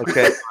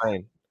 Okay,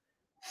 fine.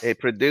 It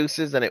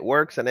produces and it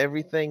works and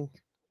everything.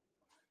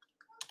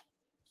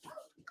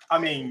 I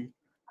mean,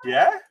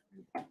 yeah.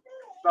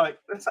 Like,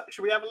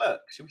 should we have a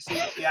look? Should we see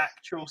what the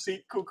actual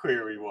SQL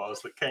query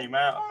was that came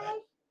out of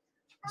it?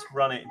 Let's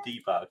run it and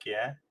debug,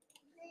 yeah?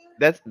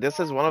 This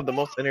is one of the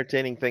most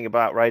entertaining thing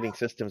about writing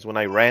systems when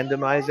I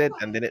randomize it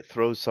and then it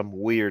throws some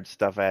weird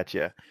stuff at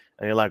you. And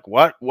you're like,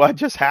 what? What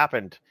just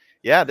happened?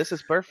 Yeah, this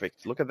is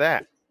perfect. Look at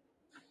that.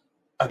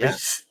 I mean,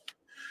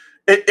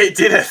 it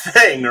did a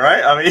thing,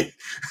 right? I mean,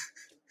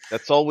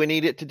 that's all we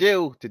need it to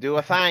do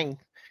a thing.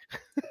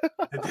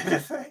 It did a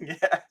thing,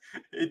 yeah.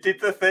 It did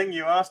the thing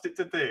you asked it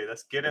to do.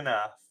 That's good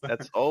enough.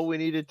 That's all we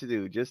needed to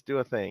do. Just do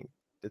a thing.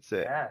 That's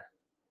it. Yeah.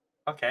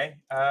 Okay.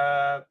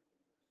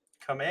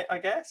 Commit, I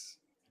guess.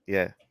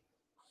 Yeah.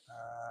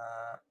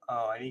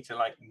 Oh, I need to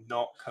like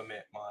not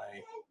commit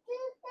my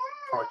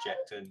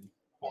project and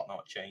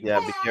whatnot change. Yeah,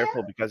 be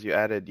careful because you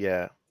added,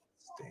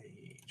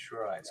 Stage,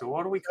 right. So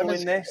what are we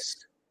calling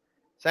this?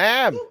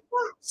 Sam!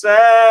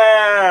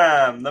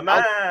 Sam, the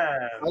man!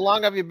 How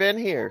long have you been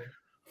here?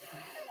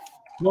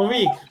 1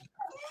 week.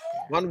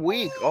 1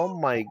 week? Oh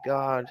my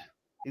God.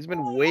 He's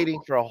been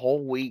waiting for a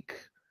whole week.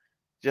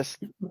 Just,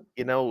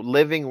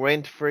 living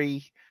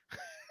rent-free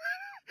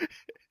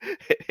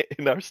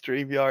in our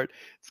StreamYard.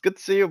 It's good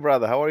to see you,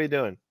 brother. How are you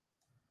doing?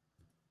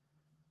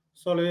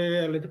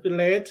 Sorry, a little bit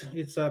late.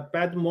 It's a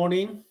bad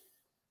morning.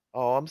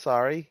 Oh, I'm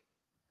sorry.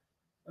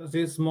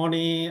 This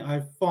morning, I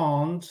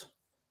found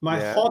my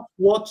hot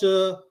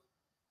water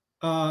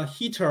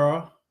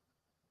heater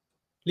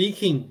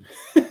leaking.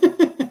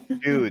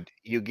 Dude,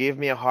 you gave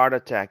me a heart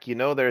attack.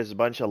 There's a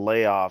bunch of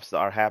layoffs that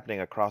are happening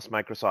across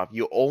Microsoft.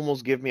 You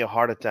almost give me a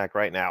heart attack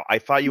right now. I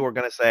thought you were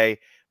going to say,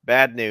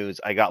 bad news,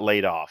 I got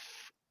laid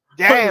off.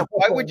 Damn,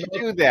 why would you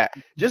do that?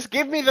 Just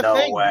give me the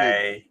thing. No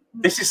way.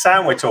 Dude. This is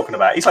Sam we're talking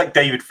about. He's like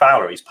David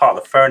Fowler. He's part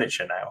of the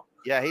furniture now.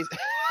 Yeah, he's...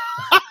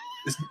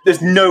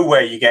 there's no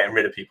way you're getting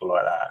rid of people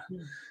like that.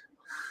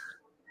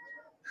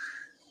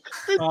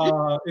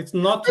 It's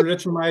not related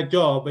to my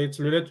job. It's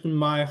related to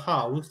my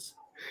house.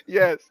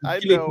 Yes, I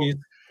know.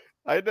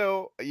 I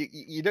know.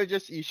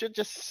 You should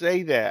just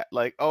say that.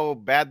 Like, oh,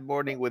 bad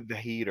morning with the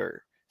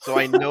heater. So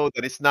I know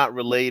that it's not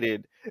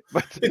related.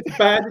 But it's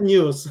bad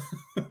news.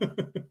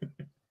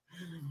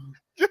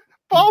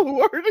 Paul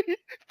Wardy.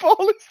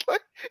 Paul is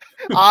like,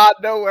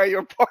 no way,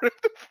 you're part of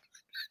the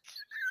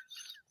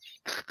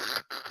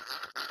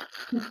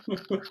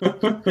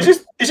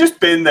It's just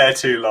been there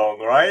too long,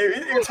 right?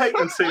 It take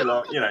them too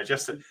long,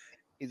 just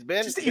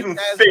even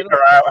figure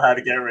out how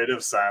to get rid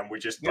of Sam. We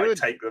just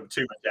take them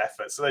too much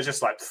effort. So they're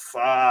just like,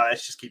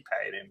 let's just keep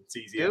paying him. It's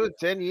easier. Dude,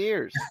 10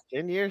 years.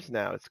 10 years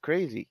now. It's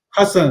crazy.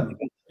 Hassan,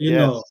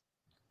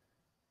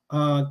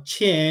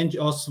 change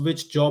or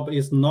switch job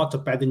is not a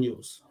bad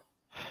news.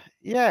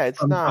 Yeah,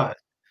 it's not.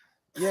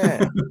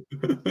 Yeah.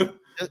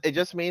 It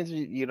just means,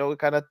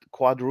 kind of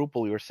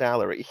quadruple your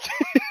salary.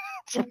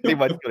 That's pretty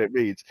much what it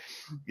means,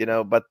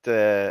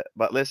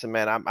 but listen,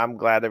 man, I'm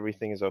glad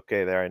everything is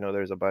okay there. I know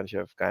there's a bunch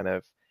of kind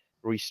of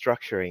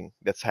restructuring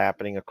that's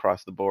happening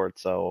across the board.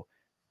 So,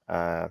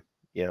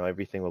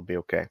 everything will be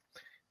okay.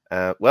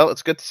 Well,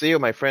 it's good to see you,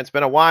 my friend. It's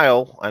been a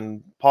while,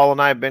 and Paul and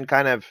I have been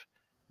kind of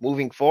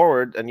moving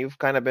forward, and you've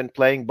kind of been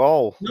playing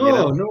ball.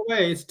 No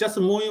way. It's just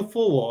moving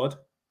forward.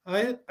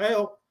 I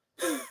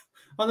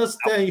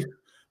understand.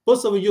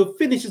 Both of you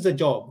finish the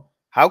job.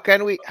 How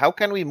can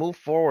we move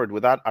forward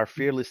without our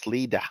fearless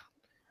leader,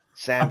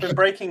 Sam? I've been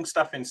breaking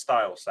stuff in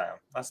style, Sam.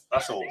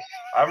 That's all.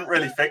 I haven't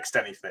really fixed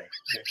anything.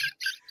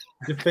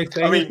 You fixed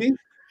anything?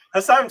 I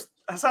mean,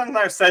 Hassan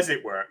now says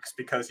it works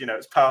because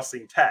it's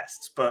passing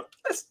tests, but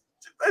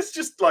let's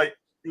just like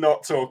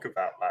not talk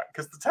about that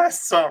because the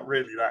tests aren't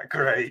really that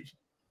great.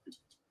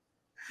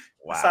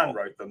 Wow. Hassan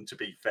wrote them, to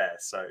be fair.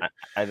 So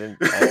I didn't.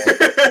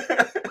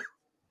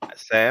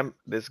 Sam,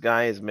 this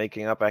guy is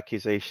making up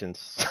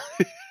accusations.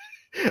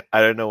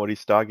 I don't know what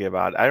he's talking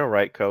about. I don't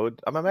write code.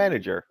 I'm a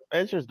manager.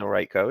 Managers don't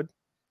write code.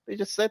 They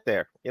just sit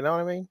there. You know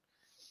what I mean?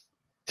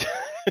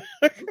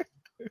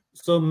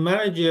 So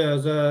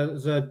manager,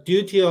 the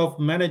duty of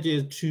manager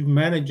is to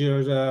manage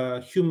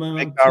the human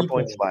make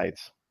PowerPoint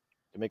slides.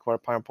 To make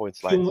PowerPoint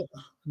slides.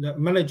 The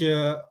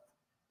manager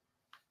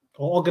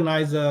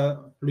organize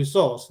the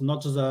resource,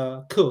 not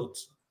the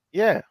codes.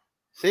 Yeah.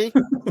 See?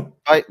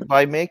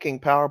 by making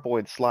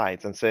PowerPoint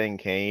slides and saying,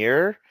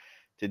 here,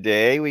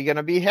 today we're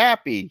gonna be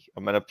happy.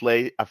 I'm gonna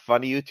play a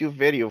funny YouTube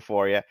video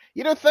for you.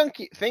 You don't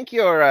think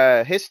you're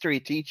a history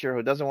teacher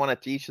who doesn't want to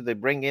teach, so they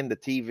bring in the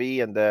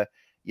TV and the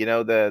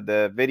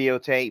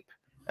videotape,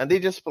 and they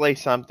just play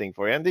something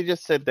for you, and they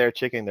just sit there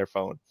checking their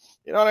phone.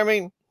 You know what I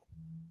mean?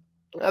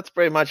 That's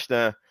pretty much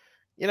the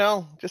you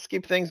know, just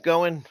keep things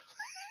going.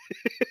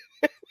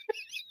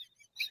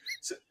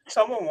 So,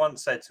 someone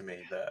once said to me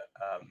that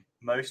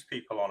most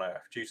people on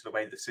Earth, due to the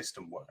way the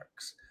system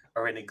works,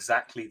 are in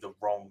exactly the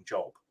wrong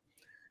job.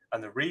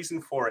 And the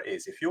reason for it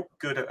is if you're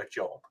good at a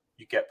job,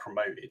 you get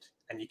promoted,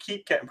 and you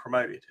keep getting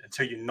promoted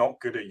until you're not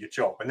good at your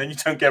job, and then you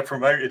don't get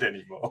promoted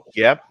anymore.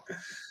 Yep.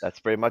 That's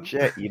pretty much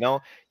it. You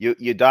know,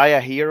 you die a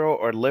hero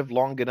or live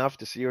long enough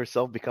to see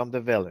yourself become the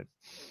villain.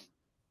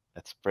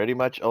 That's pretty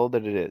much all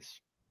that it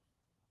is.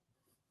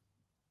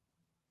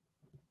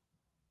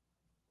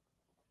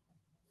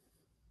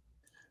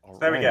 So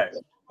there we go.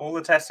 All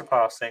the tests are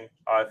passing.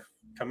 I've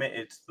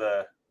committed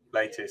the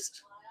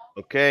latest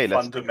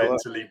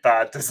fundamentally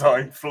bad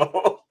design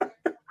flaw.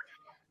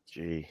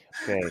 Gee,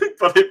 okay.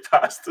 But it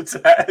passed the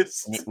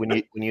test.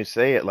 When you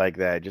say it like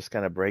that, it just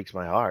kind of breaks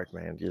my heart,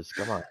 man. Just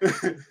come on.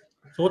 So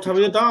what have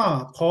you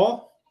done,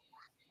 Paul?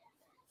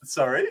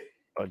 Sorry?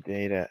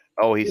 OData.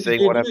 Oh, he's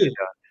saying what have you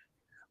done?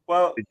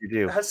 Well, what did you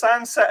do?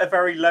 Hassan set a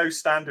very low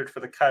standard for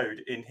the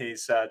code in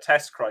his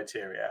test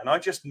criteria, and I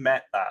just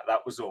met that.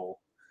 That was all.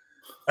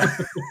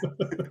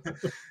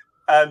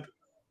 And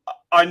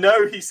I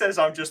know he says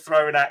I'm just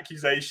throwing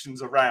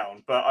accusations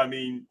around, but I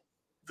mean,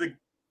 the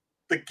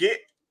Git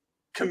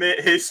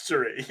commit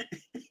history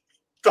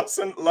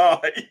doesn't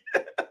lie.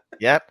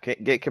 Yep,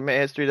 Git commit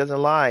history doesn't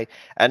lie.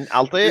 And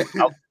I'll tell you,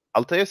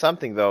 I'll tell you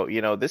something though.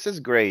 You know, this is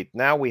great.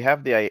 Now we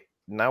have the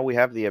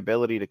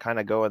ability to kind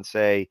of go and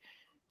say,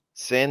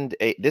 send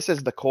a. This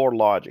is the core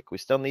logic. We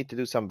still need to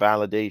do some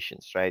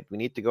validations, right? We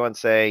need to go and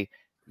say,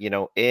 you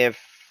know, if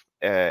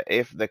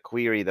the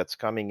query that's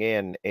coming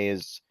in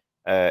is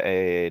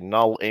a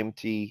null,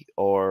 empty,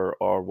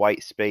 or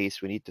white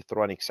space, we need to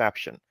throw an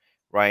exception,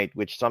 right?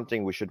 Which is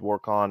something we should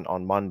work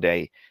on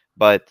Monday.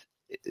 But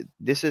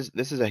this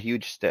is a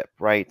huge step,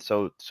 right?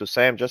 So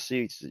Sam, just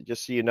so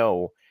you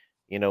know,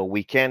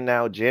 we can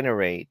now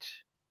generate.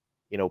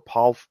 You know,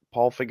 Paul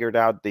figured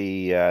out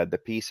the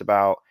piece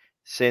about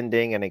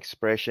sending an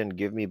expression,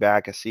 give me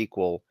back a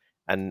SQL,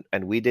 and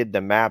we did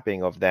the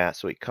mapping of that,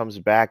 so it comes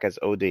back as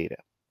OData,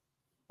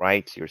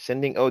 right? So you're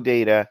sending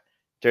OData,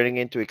 turning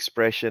into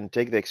expression,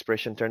 take the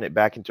expression, turn it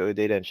back into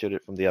OData, and shoot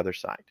it from the other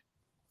side.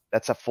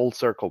 That's a full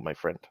circle, my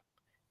friend.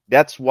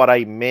 That's what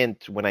I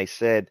meant when I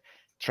said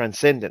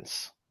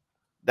transcendence.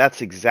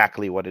 That's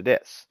exactly what it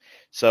is.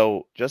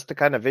 So just to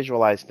kind of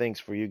visualize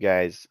things for you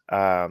guys,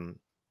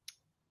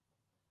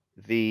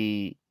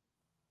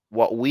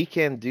 what we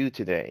can do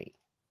today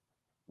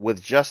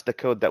with just the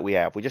code that we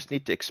have, we just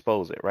need to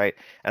expose it, right?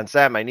 And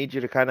Sam, I need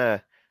you to kind of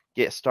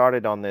get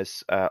started on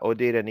this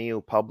OData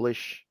Neo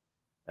publish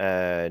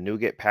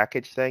NuGet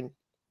package thing.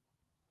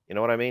 You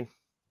know what I mean?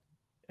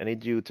 I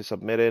need you to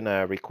submit in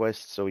a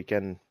request so we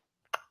can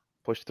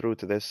push through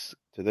to this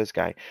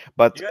guy.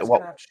 But you guys are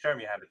gonna have to show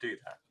me how to do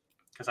that,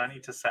 because I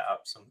need to set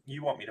up some.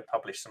 You want me to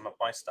publish some of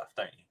my stuff,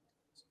 don't you?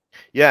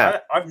 Yeah.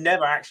 I've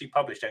never actually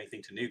published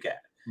anything to NuGet.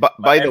 But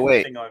by the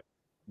way,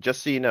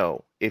 just so you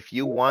know, if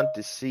you want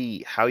to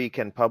see how you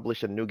can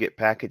publish a NuGet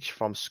package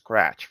from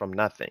scratch, from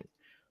nothing,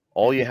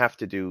 all you have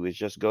to do is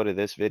just go to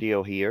this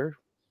video here.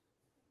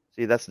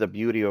 See, that's the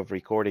beauty of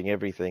recording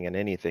everything and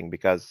anything,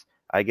 because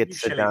I get to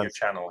sit down. Your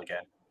channel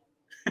again.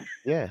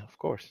 Yeah, of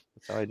course.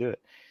 That's how I do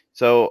it.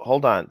 So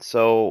hold on.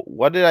 So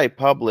what did I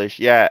publish?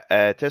 Yeah,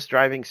 test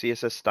driving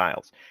CSS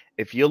styles.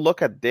 If you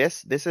look at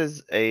this, this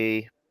is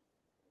a.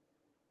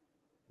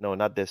 No,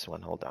 not this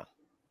one. Hold on.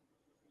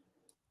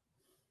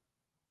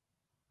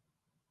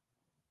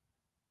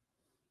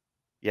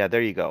 Yeah,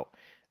 there you go.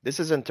 This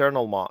is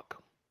internal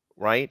mock,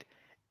 right?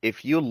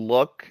 If you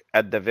look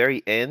at the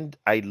very end,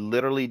 I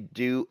literally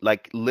do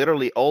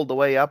literally all the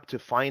way up to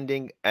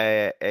finding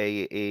a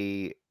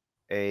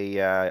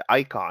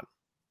icon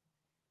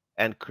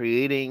and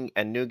creating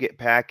a NuGet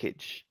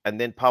package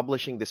and then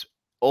publishing this,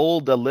 all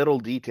the little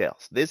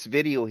details. This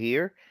video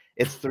here,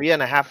 it's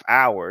 3.5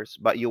 hours,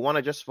 but you want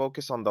to just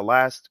focus on the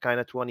last kind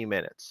of 20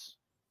 minutes.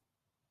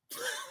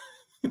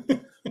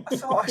 I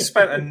thought I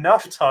spent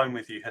enough time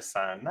with you,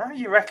 Hassan. Now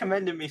you're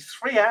recommending me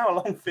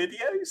 3-hour-long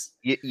videos.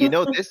 You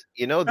know this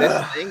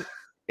thing.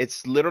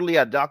 It's literally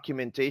a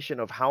documentation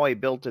of how I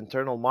built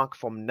internal mock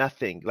from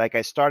nothing. Like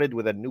I started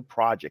with a new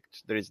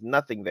project. There is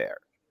nothing there,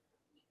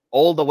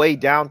 all the way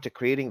down to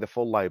creating the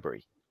full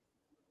library.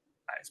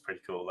 That is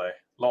pretty cool, though.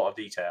 A lot of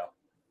detail.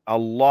 A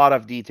lot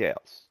of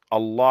details. A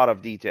lot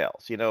of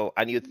details. You know,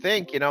 and you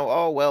think,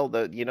 oh well,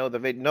 the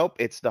video. Nope,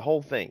 it's the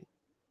whole thing.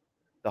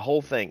 The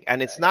whole thing.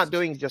 And it's not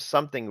doing just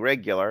something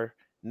regular.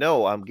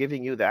 No, I'm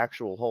giving you the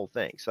actual whole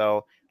thing.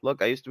 So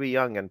look, I used to be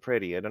young and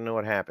pretty. I don't know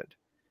what happened.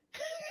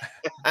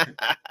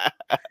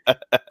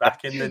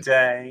 Back in the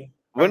day.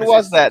 When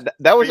was that?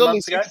 That was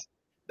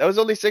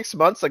only 6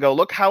 months ago.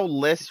 Look how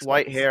less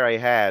white hair I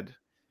had,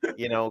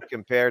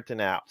 compared to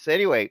now. So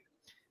anyway,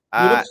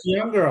 you look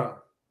younger.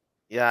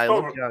 Yeah, I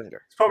look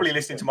younger. It's probably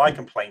listening to my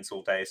complaints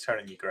all day. It's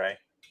turning you grey.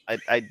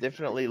 I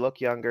definitely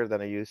look younger than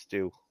I used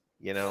to.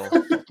 You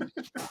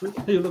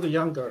look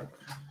younger.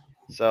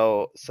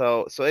 So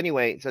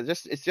anyway,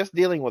 it's just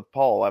dealing with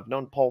Paul. I've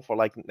known Paul for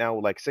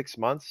now 6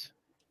 months.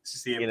 This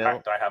is the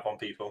impact I have on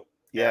people.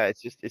 Yeah,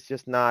 it's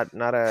just not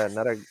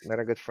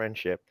a good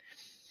friendship.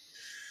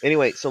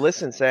 Anyway, so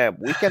listen, Sam,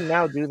 we can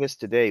now do this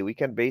today. We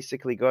can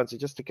basically go and so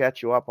just to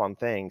catch you up on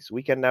things,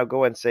 we can now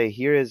go and say,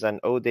 here is an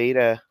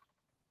OData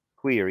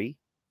query.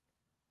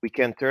 We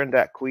can turn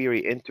that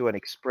query into an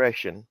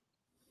expression.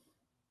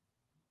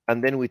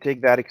 And then we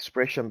take that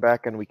expression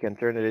back and we can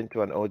turn it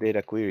into an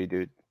OData query,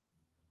 dude.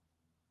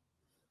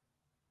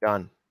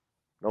 Done.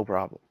 No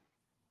problem.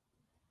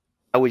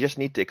 And we just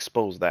need to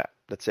expose that.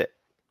 That's it.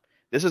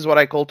 This is what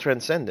I call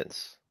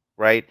transcendence,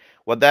 right?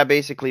 What that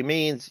basically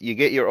means, you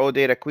get your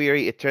OData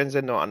query, it turns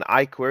into an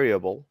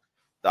iQueryable.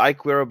 The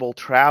iQueryable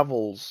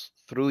travels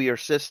through your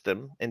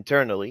system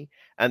internally,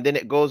 and then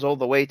it goes all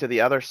the way to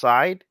the other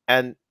side,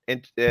 and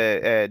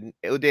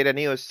OData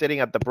Neo is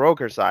sitting at the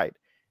broker side.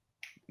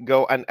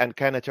 Go and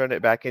kind of turn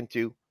it back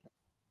into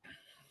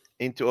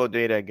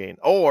OData again,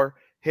 or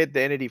hit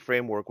the entity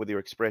framework with your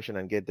expression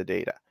and get the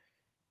data.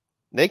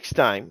 Next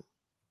time,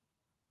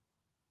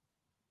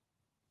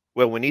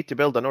 well, we need to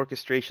build an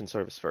orchestration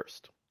service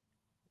first,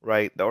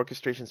 right? The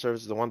orchestration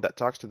service is the one that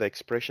talks to the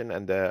expression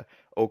and the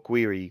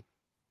OQuery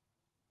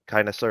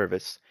kind of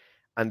service.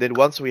 And then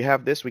once we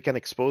have this, we can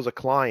expose a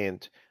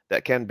client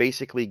that can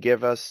basically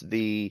give us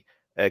the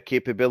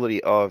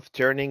capability of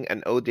turning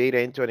an OData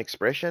into an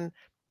expression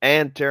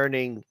and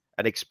turning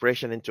an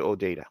expression into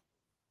OData.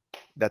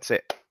 That's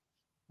it.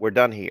 We're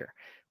done here.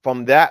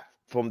 From that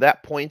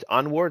point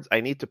onwards,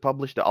 I need to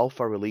publish the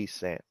alpha release,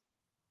 Sam.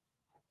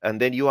 And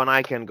then you and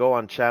I can go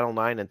on channel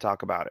 9 and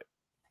talk about it,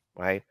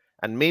 right?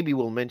 And maybe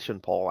we'll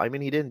mention Paul. I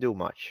mean, he didn't do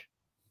much.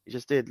 He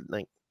just did,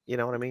 like, you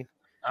know what I mean?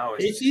 Oh,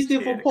 It's easy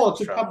for Paul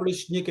to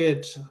publish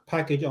NuGet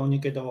package on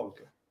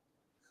NuGet.org.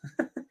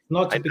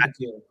 Not a big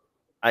deal.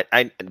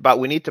 But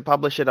we need to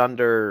publish it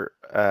under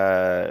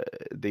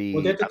the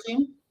OData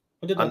team,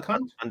 OData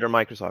account under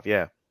Microsoft.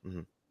 Yeah.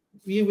 Mm-hmm.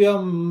 We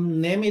will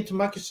name it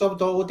Microsoft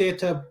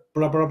OData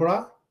blah blah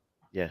blah.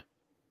 Yeah.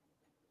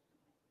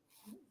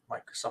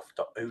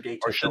 Microsoft.OData.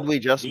 Or should we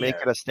just make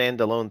it a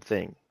standalone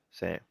thing,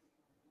 Sam?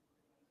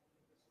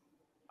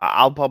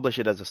 I'll publish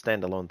it as a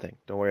standalone thing.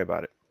 Don't worry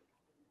about it.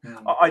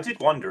 I did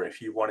wonder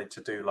if you wanted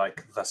to do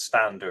like the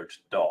standard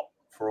dot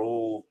for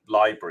all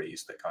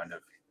libraries that kind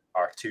of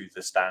are to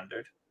the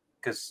standard,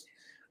 because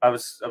I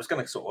was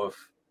going to sort of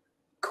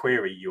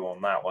query you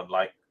on that one.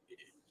 Like,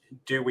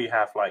 do we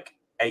have like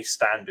a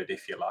standard,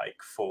 if you like,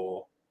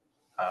 for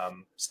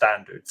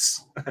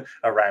standards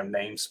around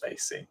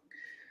namespacing?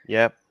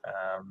 Yep.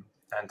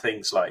 And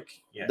things like,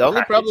 you know, the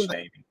only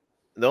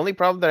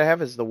problem that I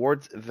have is the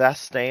words "the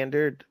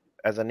standard"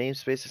 as a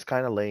namespace is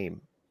kind of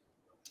lame.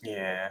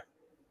 Yeah.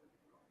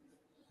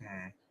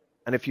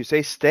 And if you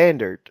say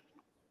standard,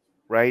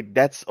 right,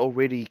 that's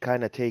already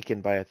kind of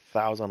taken by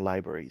 1,000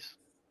 libraries,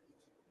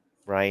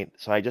 right?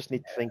 So I just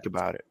need to think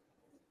about it.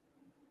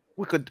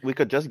 We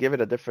could just give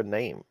it a different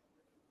name,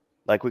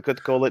 like we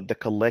could call it the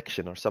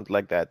collection or something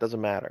like that.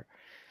 Doesn't matter.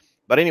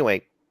 But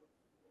anyway,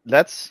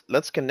 let's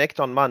connect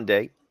on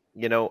Monday,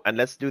 you know, and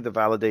let's do the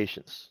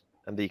validations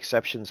and the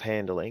exceptions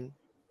handling,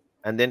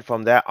 and then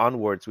from that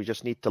onwards, we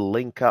just need to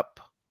link up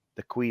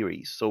the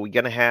queries. So we're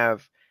gonna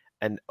have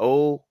an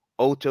O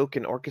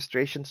token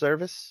orchestration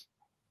service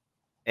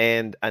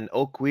and an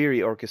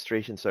OQuery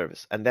orchestration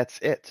service, and that's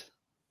it.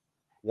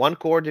 One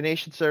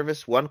coordination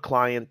service, one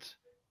client.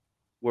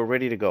 We're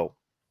ready to go.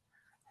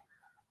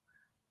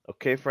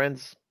 Okay,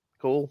 friends,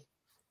 cool.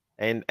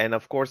 And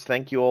of course,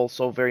 thank you all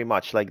so very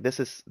much. Like this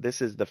is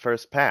the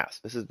first pass.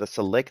 This is the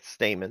select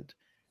statement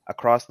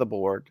across the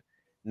board.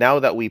 Now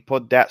that we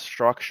put that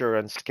structure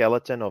and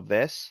skeleton of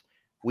this,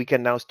 we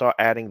can now start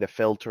adding the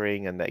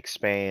filtering and the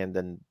expand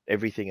and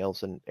everything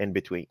else in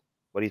between.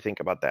 What do you think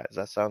about that? Does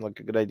that sound like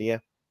a good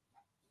idea?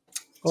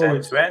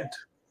 End to end.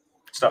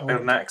 Start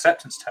building that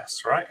acceptance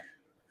tests, right?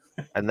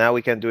 And now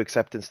we can do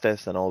acceptance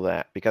tests and all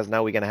that, because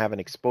now we're going to have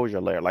an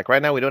exposure layer. Like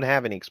right now, we don't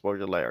have any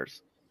exposure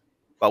layers.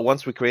 But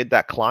once we create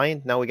that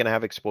client, now we're going to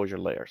have exposure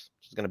layers,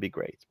 which is going to be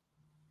great.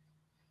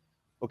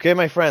 Okay,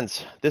 my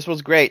friends, this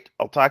was great.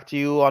 I'll talk to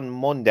you on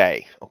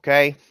Monday.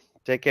 Okay,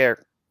 take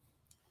care.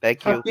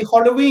 Thank you. Happy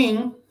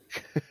Halloween.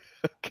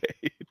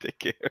 Okay, take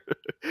care.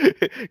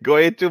 Go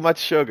eat too much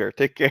sugar.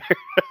 Take care.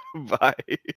 Bye.